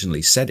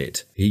intentionally said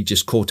it. He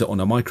just caught it on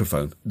a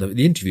microphone. The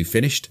interview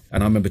finished,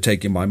 and I remember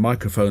taking my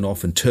microphone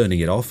off and turning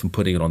it off and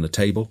putting it on the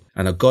table.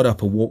 And I got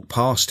up and walked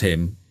past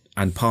him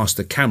and past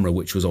the camera,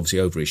 which was obviously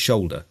over his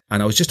shoulder.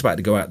 And I was just about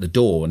to go out the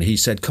door, and he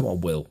said, come on,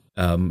 Will.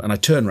 And I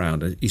turned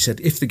around, and he said,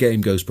 if the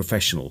game goes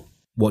professional,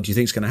 what do you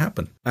think's going to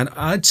happen? And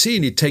I'd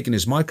seen he'd taken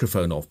his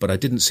microphone off, but I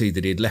didn't see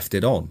that he'd left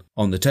it on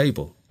the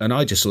table. And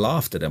I just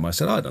laughed at him. I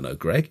said, I don't know,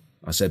 Greg.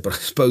 I said, but I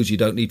suppose you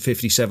don't need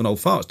 57 old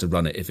farts to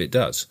run it if it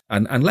does.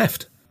 And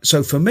left.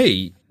 So for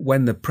me,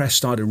 when the press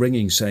started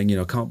ringing saying,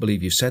 I can't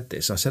believe you've said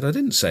this, I said, I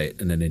didn't say it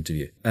in an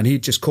interview. And he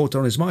just caught it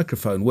on his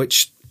microphone,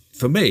 which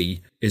for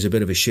me is a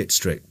bit of a shit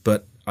trick,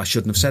 but I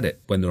shouldn't have said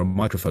it when there are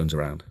microphones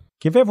around.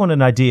 Give everyone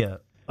an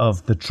idea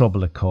of the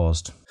trouble it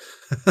caused.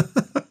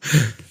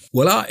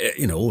 Well,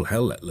 all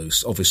hell let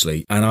loose,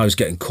 obviously. And I was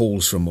getting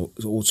calls from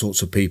all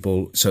sorts of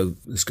people. So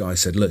this guy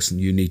said, listen,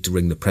 you need to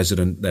ring the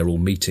president. They're all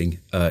meeting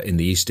in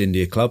the East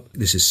India Club.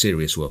 This is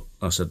serious, Will.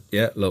 I said,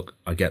 yeah, look,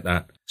 I get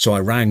that. So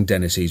I rang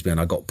Dennis Easby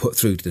and I got put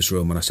through to this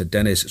room and I said,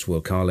 Dennis, it's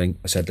Will Carling.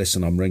 I said,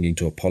 listen, I'm ringing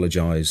to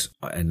apologise.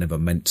 I never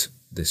meant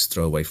this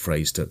throwaway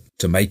phrase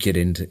to make it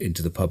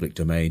into the public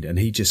domain. And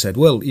he just said,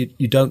 well,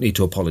 you don't need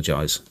to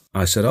apologise.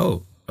 I said,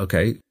 oh,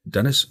 okay,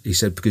 Dennis. He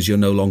said, because you're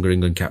no longer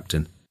England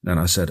captain. And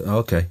I said, oh,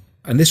 okay.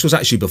 And this was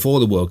actually before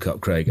the World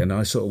Cup, Craig. And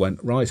I sort of went,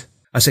 right.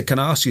 I said, can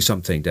I ask you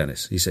something,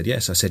 Dennis? He said,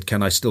 yes. I said,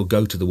 can I still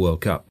go to the World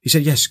Cup? He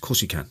said, yes, of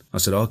course you can. I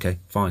said, oh, okay,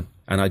 fine.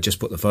 And I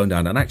just put the phone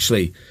down. And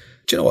actually,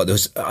 do you know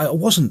what? I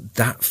wasn't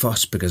that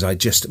fussed because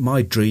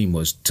my dream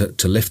was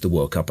to lift the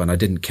World Cup. And I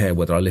didn't care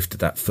whether I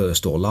lifted that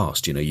first or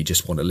last. You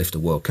just want to lift a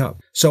World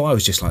Cup. So I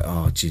was just like,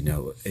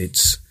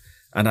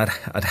 and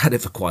I'd had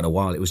it for quite a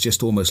while. It was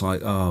just almost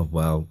like, oh,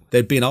 well,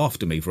 they'd been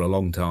after me for a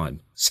long time.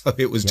 So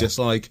it was just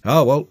like,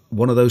 oh, well,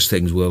 one of those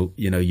things, Will,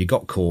 you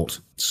got caught,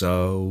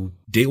 so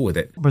deal with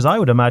it. Because I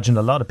would imagine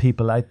a lot of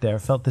people out there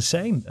felt the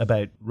same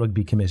about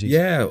rugby committees.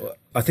 Yeah,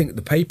 I think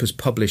the papers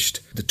published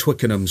the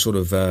Twickenham sort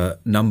of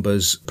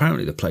numbers.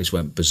 Apparently the place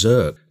went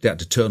berserk. They had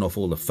to turn off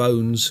all the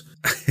phones.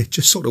 It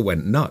just sort of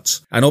went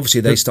nuts. And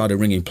obviously they started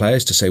ringing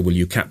players to say, will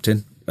you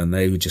captain? And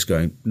they were just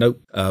going,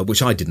 nope,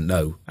 which I didn't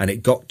know. And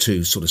it got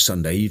to sort of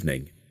Sunday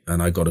evening.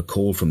 And I got a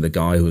call from the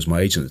guy who was my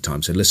agent at the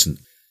time, said, listen,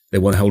 they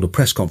want to hold a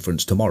press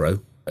conference tomorrow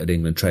at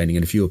England training.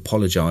 And if you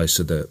apologise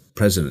to the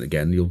president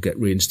again, you'll get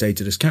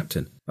reinstated as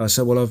captain. I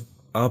said, well,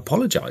 I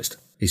apologised.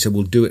 He said,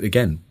 we'll do it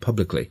again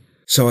publicly.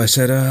 So I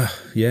said,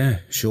 yeah,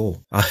 sure.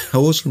 I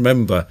always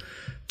remember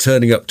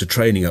turning up to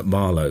training at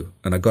Marlow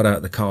and I got out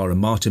of the car and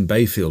Martin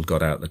Bayfield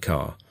got out of the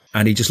car.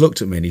 And he just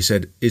looked at me and he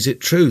said, is it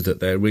true that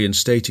they're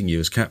reinstating you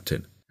as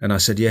captain? And I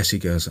said, yes. He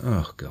goes,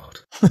 oh, God.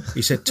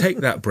 He said, take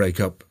that break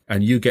up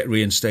and you get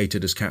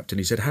reinstated as captain.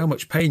 He said, how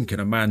much pain can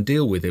a man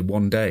deal with in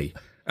one day?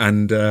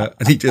 And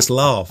he just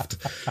laughed.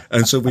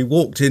 And so we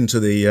walked into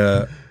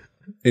the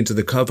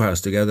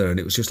clubhouse together and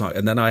it was just like,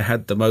 and then I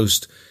had the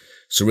most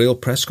surreal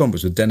press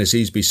conference with Dennis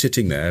Easby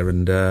sitting there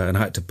and I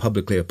had to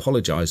publicly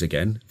apologise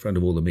again in front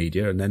of all the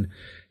media. And then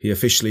he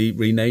officially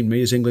renamed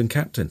me as England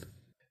captain.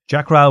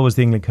 Jack Rowell was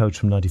the England coach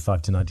from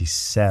 95 to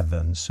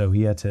 97, so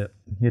he had to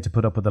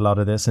put up with a lot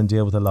of this and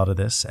deal with a lot of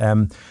this.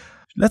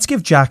 Let's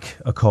give Jack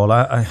a call.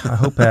 I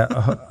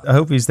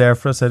hope he's there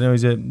for us. I know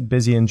he's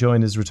busy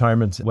enjoying his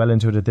retirement, well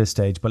into it at this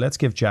stage, but let's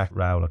give Jack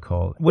Rowell a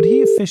call. Would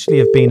he officially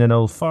have been an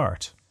old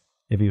fart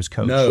if he was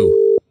coach? No,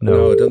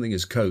 I don't think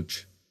he's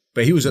coach,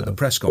 but he was at the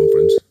press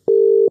conference.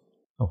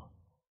 Oh,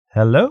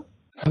 hello?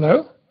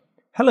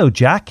 Hello,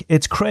 Jack.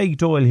 It's Craig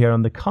Doyle here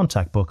on the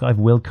contact book. I've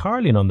Will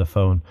Carling on the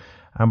phone.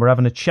 And we're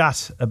having a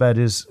chat about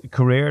his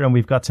career, and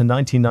we've got to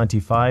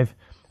 1995,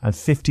 and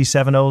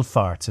 57 old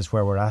farts is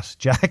where we're at,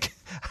 Jack.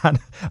 And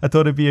I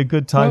thought it'd be a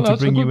good time to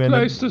bring you in.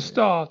 That's a good place to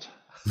start.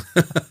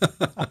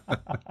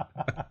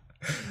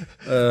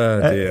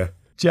 Oh, dear.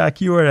 Jack,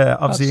 you were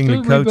obviously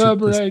England coach. That still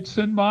reverberates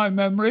in my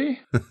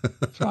memory,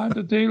 trying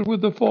to deal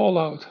with the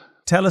fallout.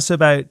 Tell us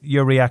about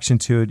your reaction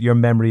to it, your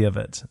memory of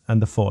it,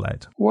 and the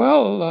fallout.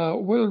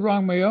 Well, Will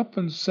rang me up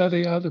and said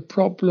he had a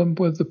problem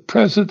with the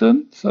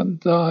president,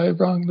 and I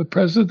rang the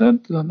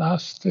president and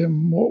asked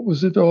him what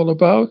was it all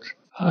about.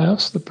 I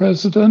asked the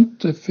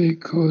president if he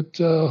could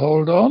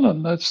hold on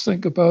and let's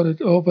think about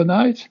it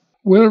overnight.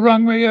 Will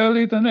rang me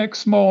early the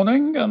next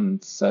morning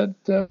and said,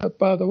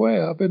 by the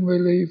way, I've been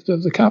relieved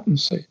of the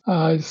captaincy.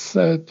 I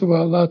said,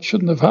 well, that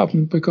shouldn't have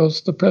happened because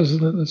the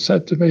president had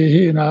said to me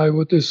he and I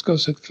would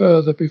discuss it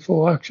further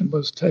before action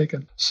was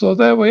taken. So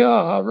there we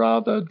are, a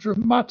rather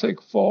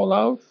dramatic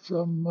fallout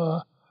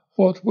from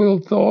what Will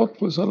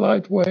thought was a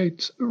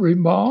lightweight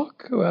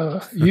remark,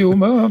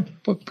 humour,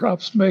 but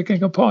perhaps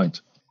making a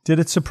point. Did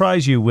it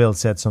surprise you Will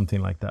said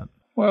something like that?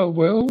 Well,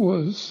 Will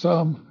was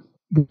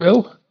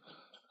Will,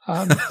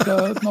 and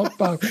not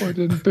backward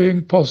in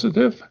being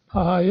positive.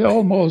 I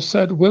almost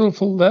said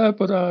willful there,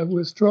 but I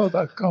withdraw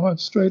that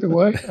comment straight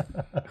away.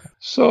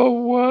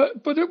 So,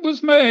 but it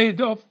was made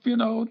of,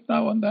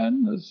 now and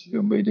then, as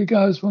you media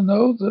guys will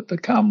know, that the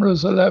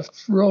cameras are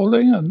left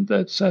rolling and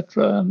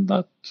etc. And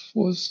that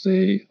was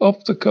the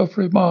off-the-cuff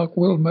remark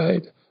Will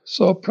made.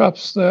 So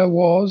perhaps there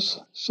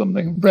was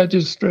something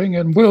registering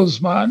in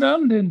Will's mind,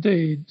 and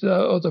indeed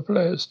other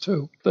players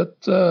too,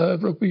 that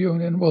rugby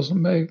union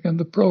wasn't making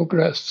the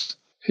progress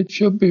it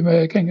should be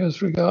making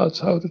as regards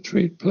how to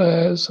treat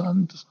players.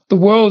 And the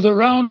world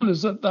around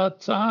us at that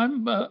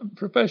time,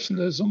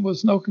 professionalism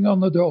was knocking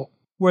on the door.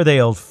 Were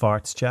they old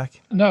farts, Jack?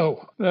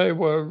 No, they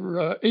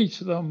were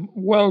each of them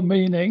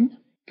well-meaning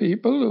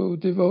people who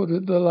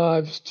devoted their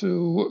lives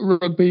to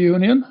rugby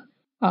union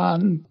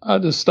and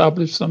had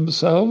established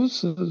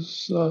themselves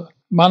as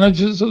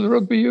managers of the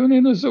rugby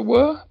union, as it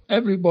were.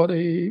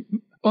 Everybody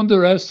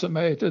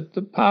underestimated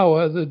the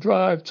power, the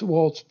drive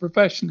towards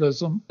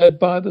professionalism led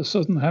by the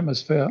Southern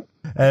Hemisphere.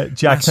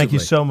 Jack, thank you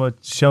so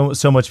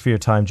much for your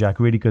time, Jack.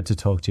 Really good to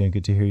talk to you and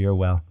good to hear you're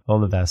well. All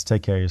the best.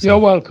 Take care of yourself. You're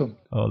welcome.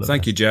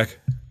 Thank you, Jack.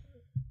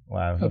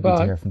 Wow, good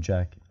to hear from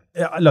Jack.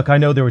 Look, I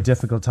know there were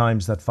difficult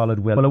times that followed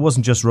Will. Well, it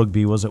wasn't just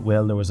rugby, was it,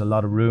 Will? There was a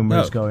lot of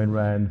rumours going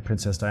around.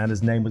 Princess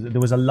Diana's name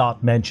there was a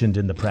lot mentioned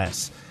in the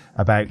press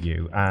about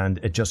you, and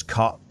it just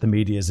caught the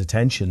media's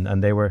attention,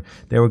 and they were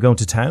going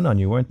to town on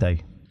you, weren't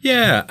they?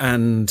 Yeah,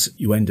 and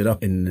you ended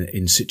up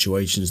in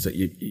situations that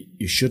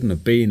you shouldn't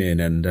have been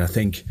in. And I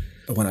think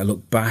when I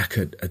look back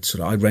at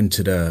sort of, I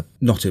rented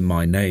not in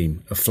my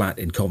name, a flat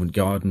in Covent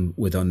Garden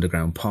with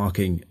underground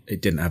parking. It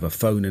didn't have a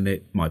phone in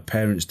it. My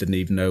parents didn't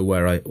even know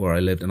where I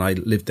lived, and I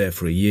lived there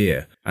for a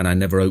year. And I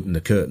never opened the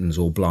curtains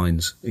or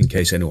blinds in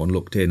case anyone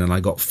looked in. And I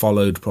got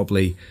followed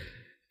probably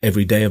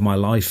every day of my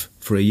life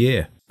for a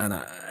year.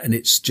 And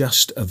it's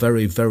just a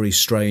very, very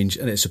strange,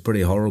 and it's a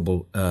pretty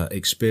horrible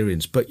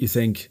experience. But you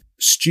think,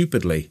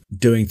 stupidly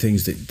doing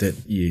things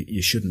that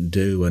you shouldn't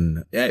do,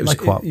 and it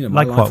was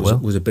my life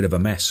was a bit of a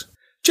mess.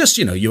 Just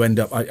you end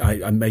up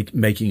I'm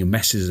making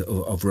messes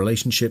of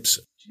relationships,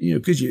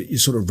 because you're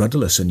sort of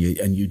rudderless and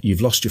you've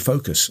lost your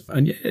focus,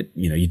 and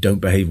you don't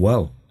behave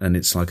well, and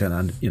it's like and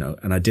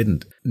I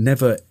didn't,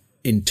 never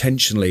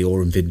intentionally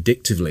or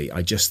vindictively.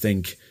 I just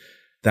think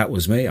that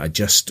was me. I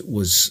just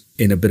was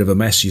in a bit of a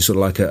mess. You're sort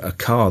of like a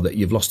car that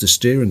you've lost a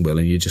steering wheel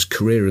and you're just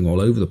careering all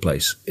over the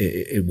place.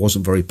 It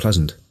wasn't very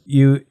pleasant.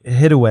 You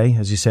hid away,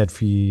 as you said,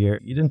 for a year.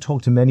 You didn't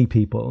talk to many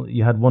people.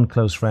 You had one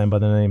close friend by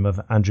the name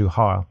of Andrew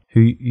Harle,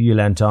 who you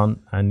lent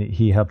on, and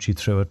he helped you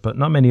through it, but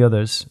not many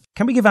others.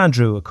 Can we give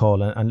Andrew a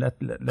call and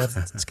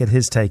let's get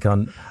his take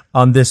on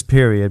this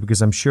period,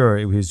 because I'm sure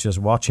he was just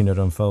watching it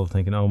unfold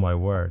thinking, oh my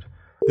word,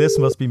 this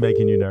must be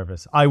making you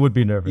nervous. I would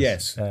be nervous.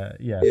 Yes.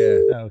 Yeah.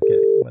 Okay.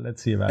 Well,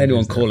 let's see if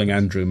anyone calling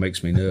Andrew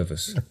makes me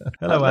nervous.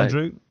 Hello,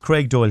 Andrew.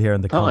 Craig Doyle here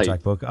in the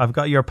contact book. I've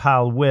got your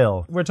pal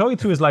Will. We're talking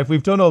through his life.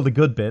 We've done all the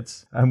good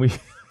bits, and we've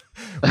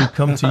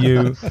come to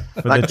you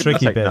for the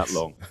tricky bits.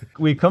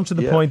 We've come to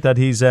the point that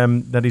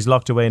he's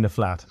locked away in a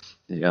flat.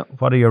 Yeah.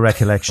 What are your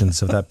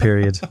recollections of that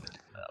period?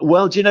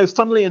 Well,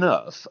 funnily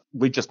enough,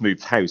 we just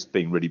moved house,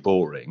 being really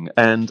boring,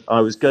 and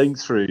I was going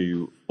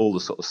through all the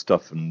sort of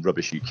stuff and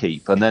rubbish you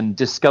keep, and then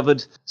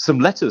discovered some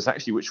letters,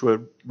 actually, which were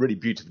really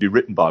beautifully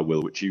written by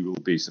Will, which you will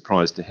be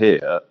surprised to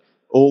hear,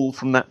 all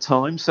from that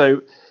time.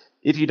 So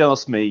if you'd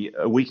asked me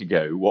a week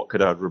ago what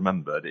could I have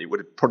remembered, it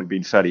would have probably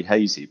been fairly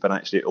hazy, but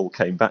actually it all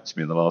came back to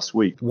me in the last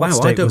week. Wow,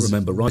 I don't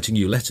remember writing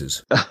you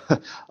letters.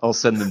 I'll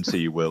send them to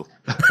you, Will.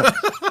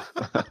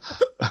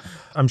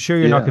 I'm sure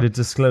you're not going to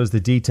disclose the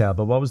detail,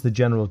 but what was the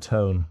general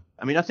tone?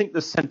 I mean, I think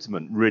the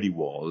sentiment really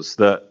was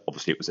that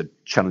obviously it was a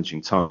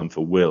challenging time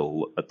for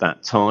Will at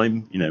that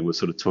time. We're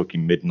sort of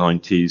talking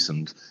mid-90s,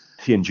 and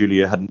he and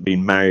Julia hadn't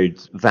been married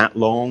that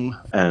long,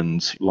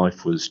 and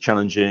life was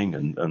challenging,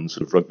 and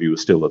sort of rugby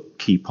was still a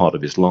key part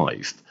of his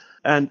life.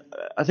 And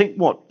I think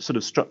what sort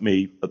of struck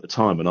me at the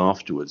time and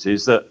afterwards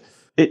is that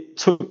it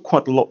took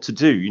quite a lot to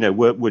do.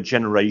 We're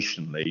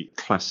generationally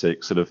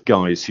classic sort of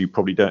guys who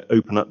probably don't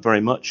open up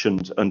very much,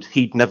 and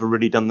he'd never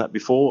really done that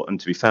before. And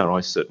to be fair, I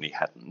certainly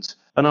hadn't.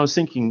 And I was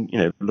thinking,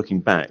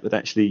 looking back, that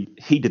actually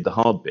he did the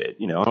hard bit.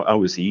 I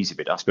was the easy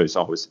bit. I suppose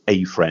I was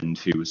a friend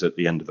who was at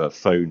the end of a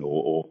phone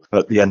or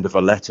at the end of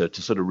a letter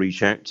to sort of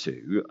reach out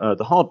to.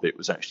 The hard bit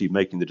was actually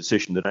making the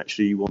decision that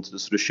actually you wanted to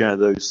sort of share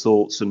those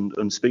thoughts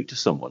and speak to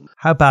someone.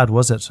 How bad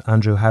was it,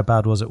 Andrew? How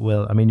bad was it,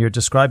 Will? I mean, you're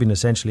describing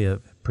essentially a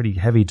pretty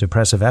heavy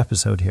depressive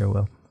episode here,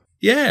 Will.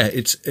 Yeah,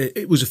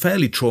 it was a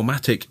fairly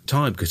traumatic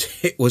time because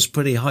it was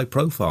pretty high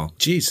profile.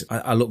 Jeez,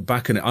 I look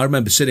back and I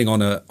remember sitting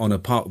on a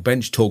park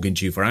bench talking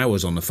to you for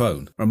hours on the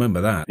phone. I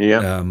remember that.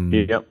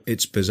 Yeah.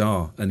 It's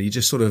bizarre. And you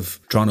just sort of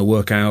trying to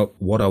work out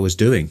what I was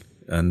doing.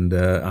 and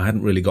I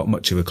hadn't really got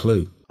much of a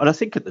clue. And I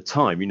think at the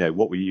time,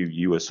 what were you?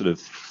 You were sort of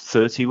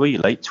 30, were you?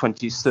 Late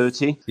 20s,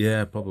 30?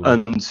 Yeah,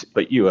 probably.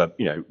 But you were,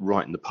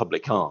 right in the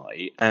public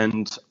eye.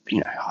 And,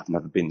 I've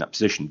never been in that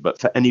position. But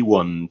for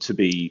anyone to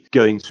be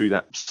going through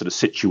that sort of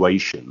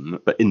situation,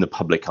 but in the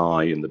public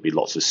eye, and there'd be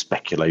lots of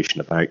speculation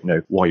about,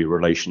 why your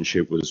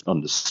relationship was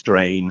under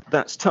strain,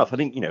 that's tough. I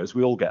think, as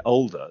we all get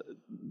older,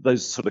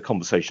 those sort of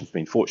conversations,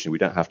 fortunately, we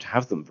don't have to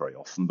have them very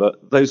often.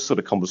 But those sort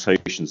of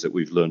conversations that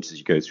we've learned as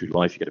you go through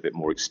life, you get a bit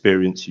more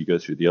experience, you go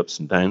through the ups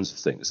and downs of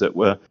things that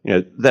were,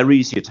 they're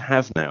easier to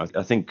have now.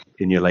 I think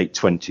in your late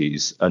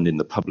 20s and in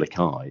the public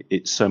eye,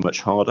 it's so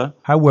much harder.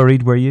 How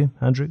worried were you,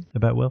 Andrew,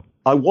 about Will?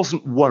 I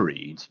wasn't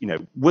worried.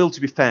 Will,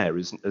 to be fair,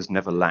 has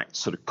never lacked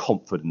sort of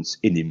confidence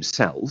in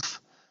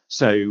himself.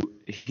 So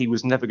he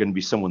was never going to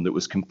be someone that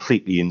was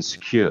completely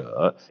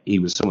insecure. He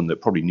was someone that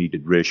probably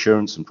needed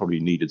reassurance and probably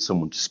needed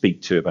someone to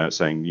speak to about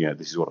saying,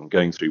 this is what I'm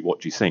going through.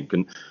 What do you think?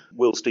 And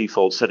Will's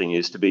default setting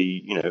is to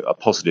be, a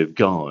positive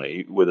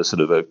guy with a sort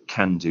of a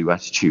can-do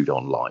attitude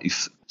on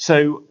life.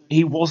 So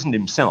he wasn't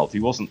himself. He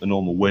wasn't the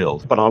normal Will.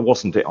 But I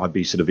wasn't it. I'd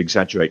be sort of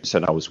exaggerating,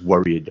 saying I was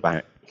worried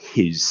about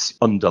his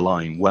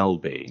underlying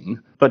well-being.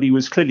 But he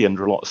was clearly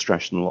under a lot of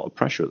stress and a lot of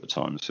pressure at the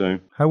time. So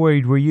how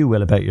worried were you,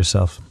 Will, about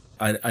yourself?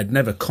 I'd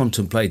never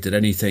contemplated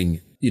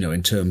anything,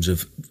 in terms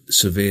of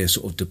severe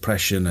sort of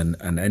depression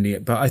and any.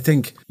 But I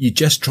think you're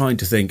just trying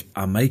to think,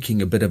 I'm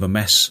making a bit of a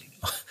mess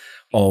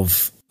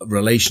of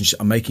relationship.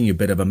 I'm making a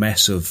bit of a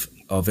mess of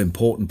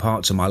important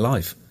parts of my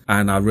life.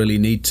 And I really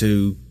need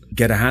to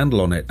get a handle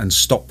on it and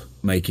stop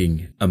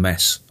making a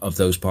mess of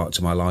those parts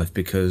of my life,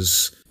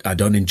 because I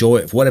don't enjoy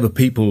it. For whatever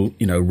people,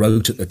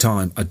 wrote at the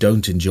time, I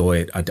don't enjoy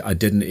it. I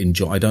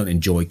don't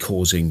enjoy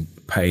causing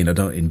pain. I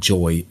don't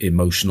enjoy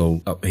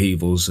emotional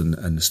upheavals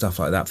and stuff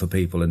like that for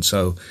people. And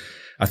so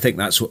I think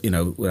that's what,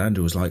 when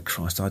Andrew was like,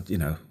 Christ,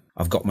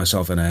 I've got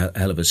myself in a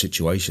hell of a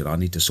situation. I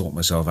need to sort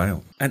myself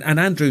out. And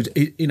Andrew,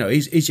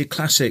 he's your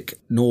classic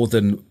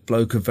northern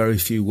bloke of very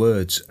few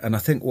words. And I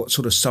think what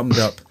sort of summed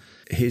up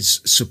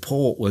his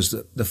support was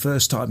that the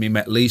first time he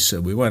met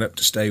Lisa, we went up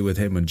to stay with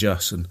him and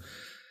Juss,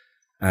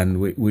 and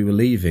we were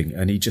leaving,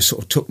 and he just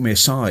sort of took me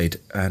aside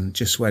and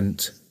just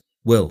went,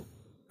 Will.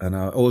 And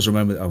I always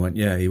remember, I went,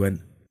 yeah. He went,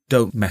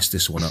 don't mess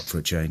this one up for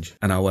a change.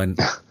 And I went,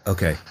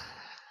 okay.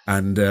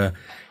 And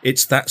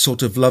it's that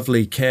sort of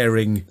lovely,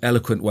 caring,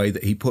 eloquent way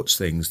that he puts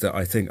things that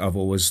I think I've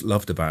always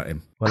loved about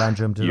him. Well,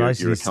 Andrew, I'm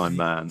delighted. You're a kind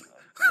man.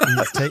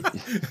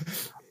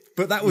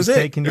 But that was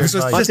it.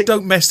 Just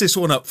don't mess this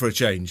one up for a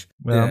change.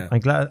 Well,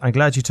 yeah. I'm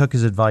glad you took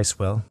his advice,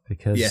 Will,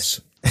 because yes.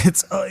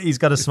 He's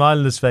got a smile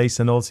on his face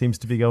and all seems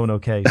to be going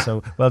okay.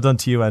 So well done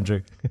to you,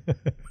 Andrew.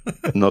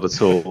 Not at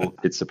all.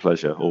 It's a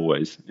pleasure,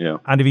 always. Yeah.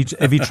 And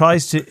if he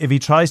tries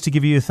to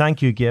give you a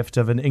thank you gift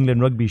of an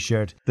England rugby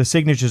shirt, the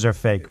signatures are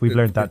fake. We've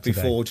learned that today.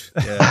 Forged.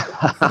 Yeah.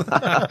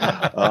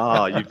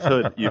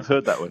 You've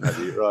heard that one, have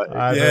you? Right.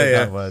 I've heard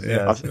that one.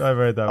 Yes, I've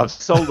heard that one. I've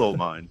sold all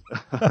mine.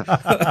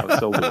 I've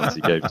sold the ones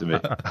he gave to me.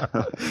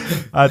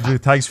 Andrew,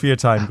 thanks for your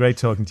time. Great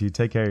talking to you.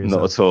 Take care of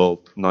yourself. Not at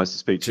all. Nice to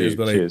speak to you.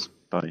 Buddy. Cheers.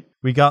 Bye.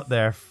 We got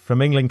there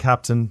from England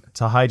captain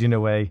to hiding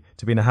away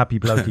to being a happy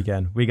bloke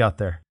again. We got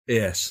there.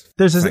 Yes.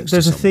 There's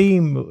a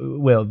theme,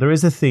 Will. There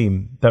is a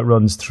theme that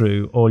runs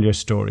through all your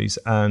stories,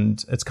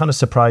 and it's kind of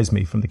surprised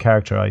me from the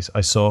character I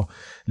saw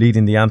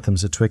leading the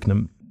anthems at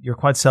Twickenham. You're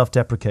quite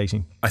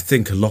self-deprecating. I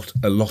think a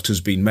lot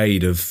has been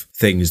made of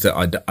things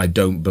that I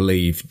don't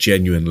believe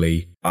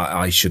genuinely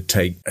I should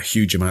take a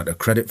huge amount of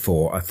credit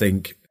for. I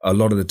think a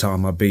lot of the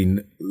time I've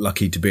been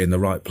lucky to be in the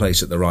right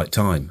place at the right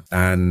time.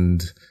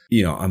 And,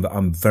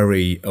 I'm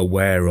very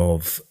aware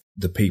of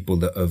the people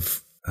that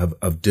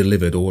have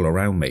delivered all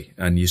around me.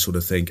 And you sort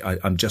of think,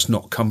 I'm just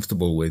not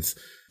comfortable with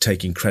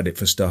taking credit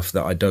for stuff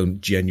that I don't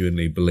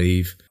genuinely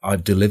believe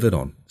I've delivered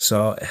on.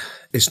 So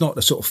it's not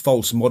a sort of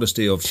false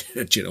modesty of,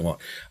 do you know what,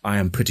 I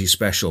am pretty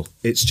special.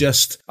 It's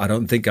just, I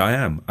don't think I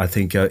am. I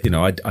think, I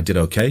did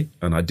okay,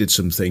 and I did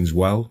some things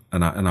well,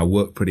 and I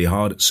worked pretty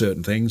hard at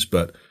certain things,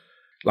 but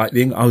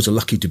I was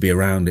lucky to be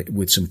around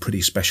with some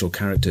pretty special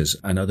characters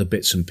and other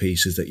bits and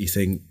pieces that you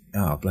think,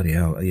 bloody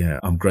hell,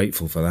 yeah, I'm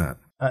grateful for that.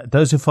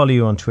 Those who follow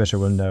you on Twitter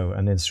will know,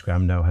 and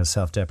Instagram know how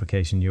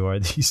self-deprecating you are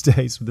these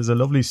days. There's a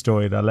lovely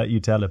story, and I'll let you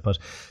tell it, but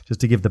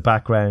just to give the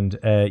background,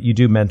 you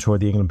do mentor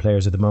the England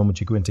players at the moment.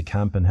 You go into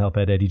camp and help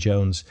out Eddie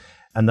Jones,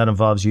 and that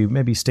involves you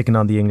maybe sticking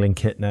on the England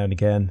kit now and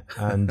again.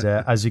 And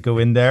as you go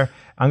in there,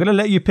 I'm going to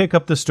let you pick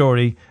up the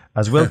story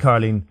as Will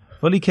Carling,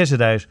 fully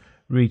kitted out,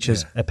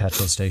 reaches a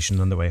petrol station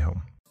on the way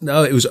home.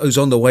 No, it was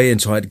on the way in,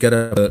 so I'd get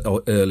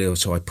up earlier,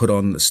 so I put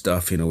on the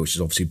stuff, which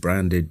is obviously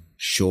branded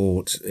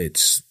short,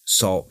 it's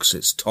socks,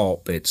 it's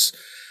top, it's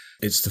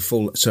the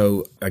full.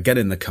 So I get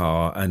in the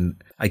car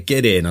and I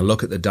get in, I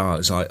look at the dial,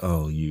 it's like,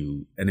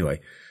 anyway.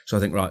 So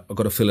I think, right, I've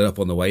got to fill it up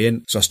on the way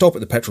in. So I stop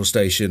at the petrol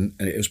station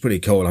and it was pretty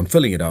cold. I'm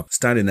filling it up,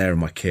 standing there in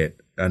my kit.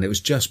 And it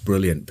was just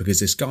brilliant because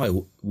this guy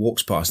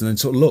walks past and then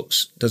sort of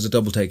looks, does a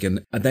double take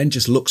and then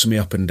just looks me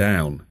up and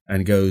down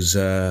and goes,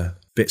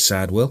 bit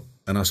sad, Will.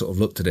 And I sort of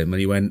looked at him and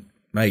he went,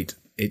 mate,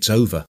 it's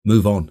over.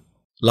 Move on.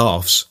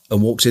 laughs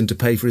and walks in to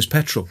pay for his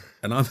petrol.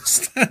 And I'm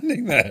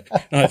standing there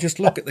and I just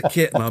look at the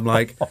kit and I'm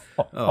like,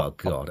 oh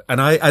God.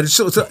 And I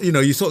sort of,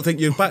 you sort of think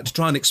you're about to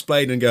try and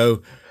explain and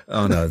go,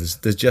 oh no,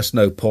 there's just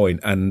no point.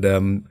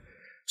 And,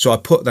 so I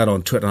put that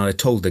on Twitter and I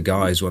told the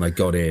guys when I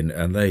got in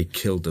and they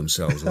killed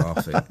themselves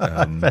laughing.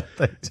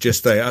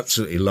 They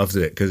absolutely loved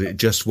it because it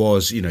just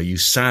was, you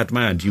sad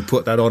man, do you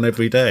put that on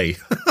every day?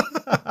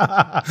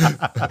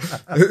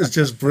 It was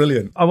just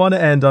brilliant. I want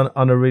to end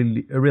on a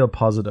real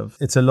positive.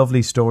 It's a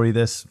lovely story,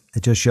 this.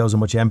 It just shows how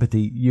much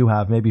empathy you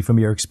have, maybe from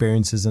your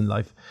experiences in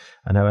life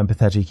and how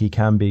empathetic you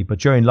can be. But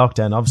during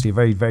lockdown, obviously a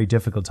very, very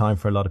difficult time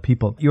for a lot of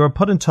people. You were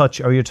put in touch,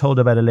 or you're told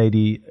about a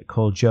lady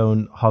called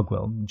Joan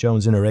Hogwell.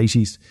 Joan's in her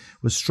 80s,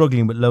 was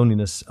struggling with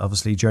loneliness,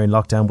 obviously during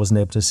lockdown,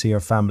 wasn't able to see her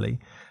family.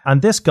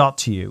 And this got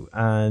to you,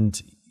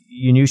 and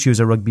you knew she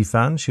was a rugby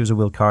fan. She was a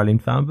Will Carling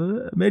fan,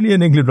 but mainly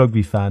an England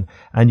rugby fan.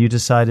 And you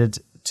decided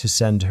to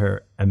send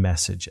her a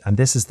message. And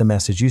this is the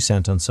message you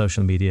sent on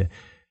social media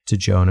to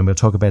Joan. And we'll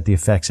talk about the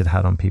effects it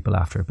had on people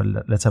after.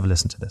 But let's have a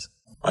listen to this.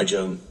 Hi,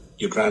 Joan.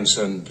 Your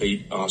grandson,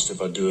 Pete, asked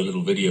if I'd do a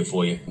little video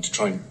for you to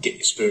try and get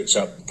your spirits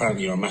up.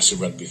 Apparently you're a massive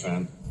rugby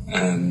fan.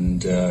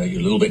 And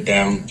you're a little bit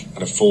down,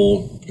 had a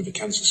fall, bit of a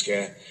cancer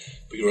scare.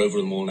 But you're over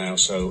them all now.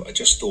 So I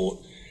just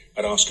thought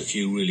I'd ask a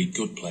few really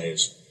good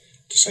players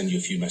to send you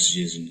a few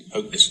messages and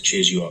hope this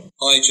cheers you up.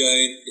 Hi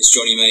Joan, it's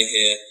Johnny May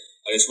here.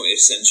 I just wanted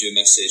to send you a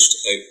message to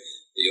hope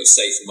that you're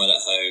safe and well at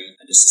home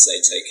and just to say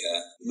take care.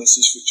 A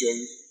message for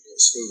Joan,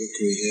 it's Phil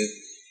Vickery here.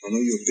 I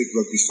know you're a big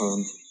rugby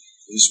fan.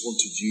 I just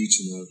wanted you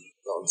to know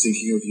that I'm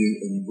thinking of you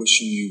and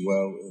wishing you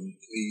well, and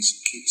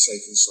please keep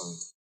safe and sound.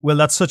 Well,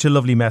 that's such a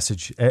lovely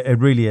message. It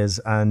really is.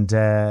 And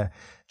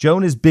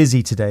Joan is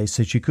busy today,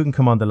 so she couldn't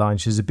come on the line.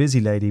 She's a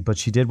busy lady, but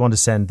she did want to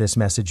send this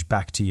message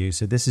back to you.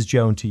 So this is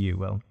Joan to you,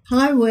 Will.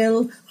 Hi,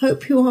 Will.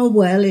 Hope you are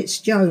well.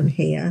 It's Joan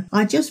here.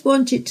 I just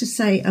wanted to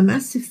say a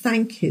massive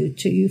thank you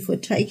to you for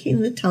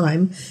taking the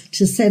time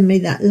to send me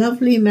that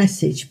lovely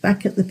message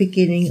back at the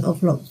beginning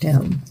of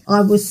lockdown.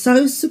 I was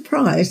so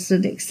surprised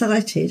and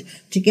excited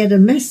to get a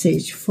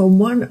message from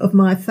one of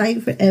my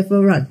favourite ever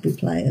rugby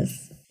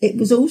players. It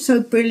was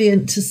also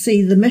brilliant to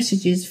see the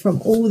messages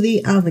from all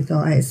the other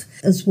guys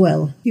as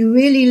well. You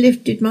really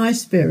lifted my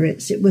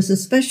spirits. It was a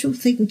special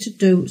thing to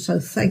do,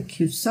 so thank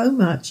you so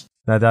much.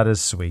 Now that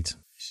is sweet.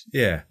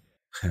 Yeah.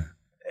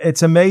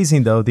 It's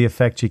amazing, though, the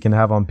effect you can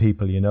have on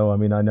people, I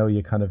mean, I know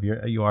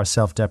you are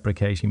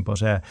self-deprecating,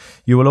 but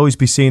you will always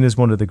be seen as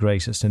one of the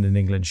greatest in an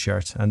England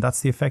shirt, and that's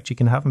the effect you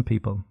can have on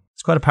people.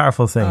 It's quite a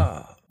powerful thing.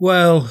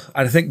 Well,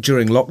 I think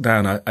during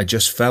lockdown, I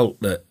just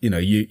felt that,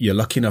 you're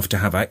lucky enough to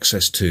have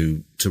access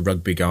to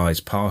rugby guys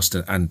past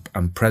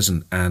and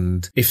present.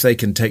 And if they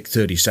can take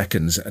 30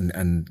 seconds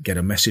and get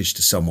a message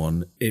to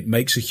someone, it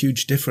makes a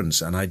huge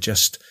difference. And I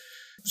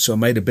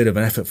made a bit of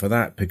an effort for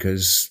that,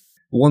 because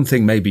one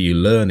thing maybe you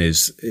learn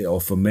is,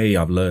 or for me,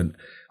 I've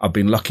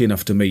been lucky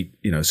enough to meet,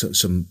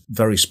 some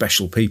very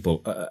special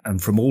people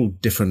and from all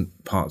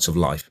different parts of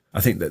life. I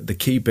think that the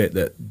key bit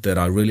that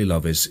I really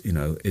love is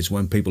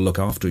when people look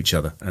after each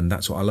other, and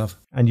that's what I love.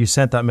 And you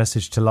sent that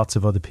message to lots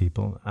of other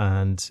people,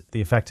 and the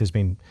effect has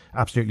been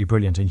absolutely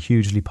brilliant and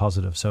hugely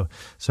positive. So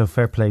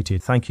fair play to you.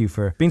 Thank you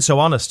for being so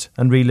honest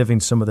and reliving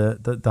some of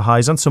the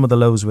highs and some of the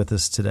lows with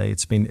us today.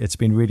 It's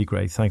been really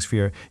great. Thanks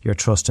for your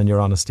trust and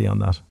your honesty on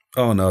that.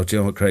 Oh no, do you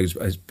know what, Craig?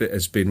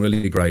 It's been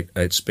really great.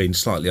 It's been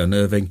slightly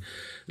unnerving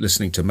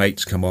listening to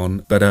mates come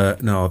on,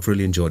 but no, I've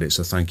really enjoyed it,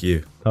 so thank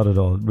you. Not at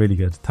all. Really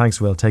good.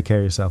 Thanks, Will. Take care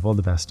of yourself. All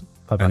the best.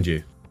 Bye-bye. And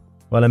you.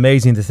 Well,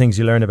 amazing the things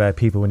you learn about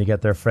people when you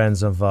get their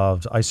friends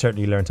involved. I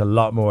certainly learned a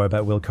lot more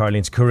about Will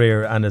Carling's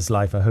career and his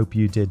life. I hope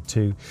you did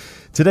too.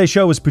 Today's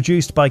show was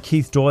produced by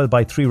Keith Doyle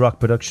by 3 Rock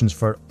Productions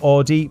for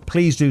Audi.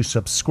 Please do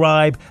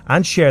subscribe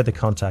and share the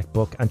contact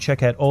book, and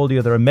check out all the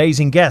other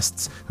amazing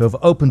guests who have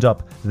opened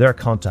up their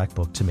contact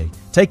book to me.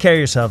 Take care of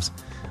yourselves,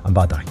 and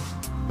bye-bye.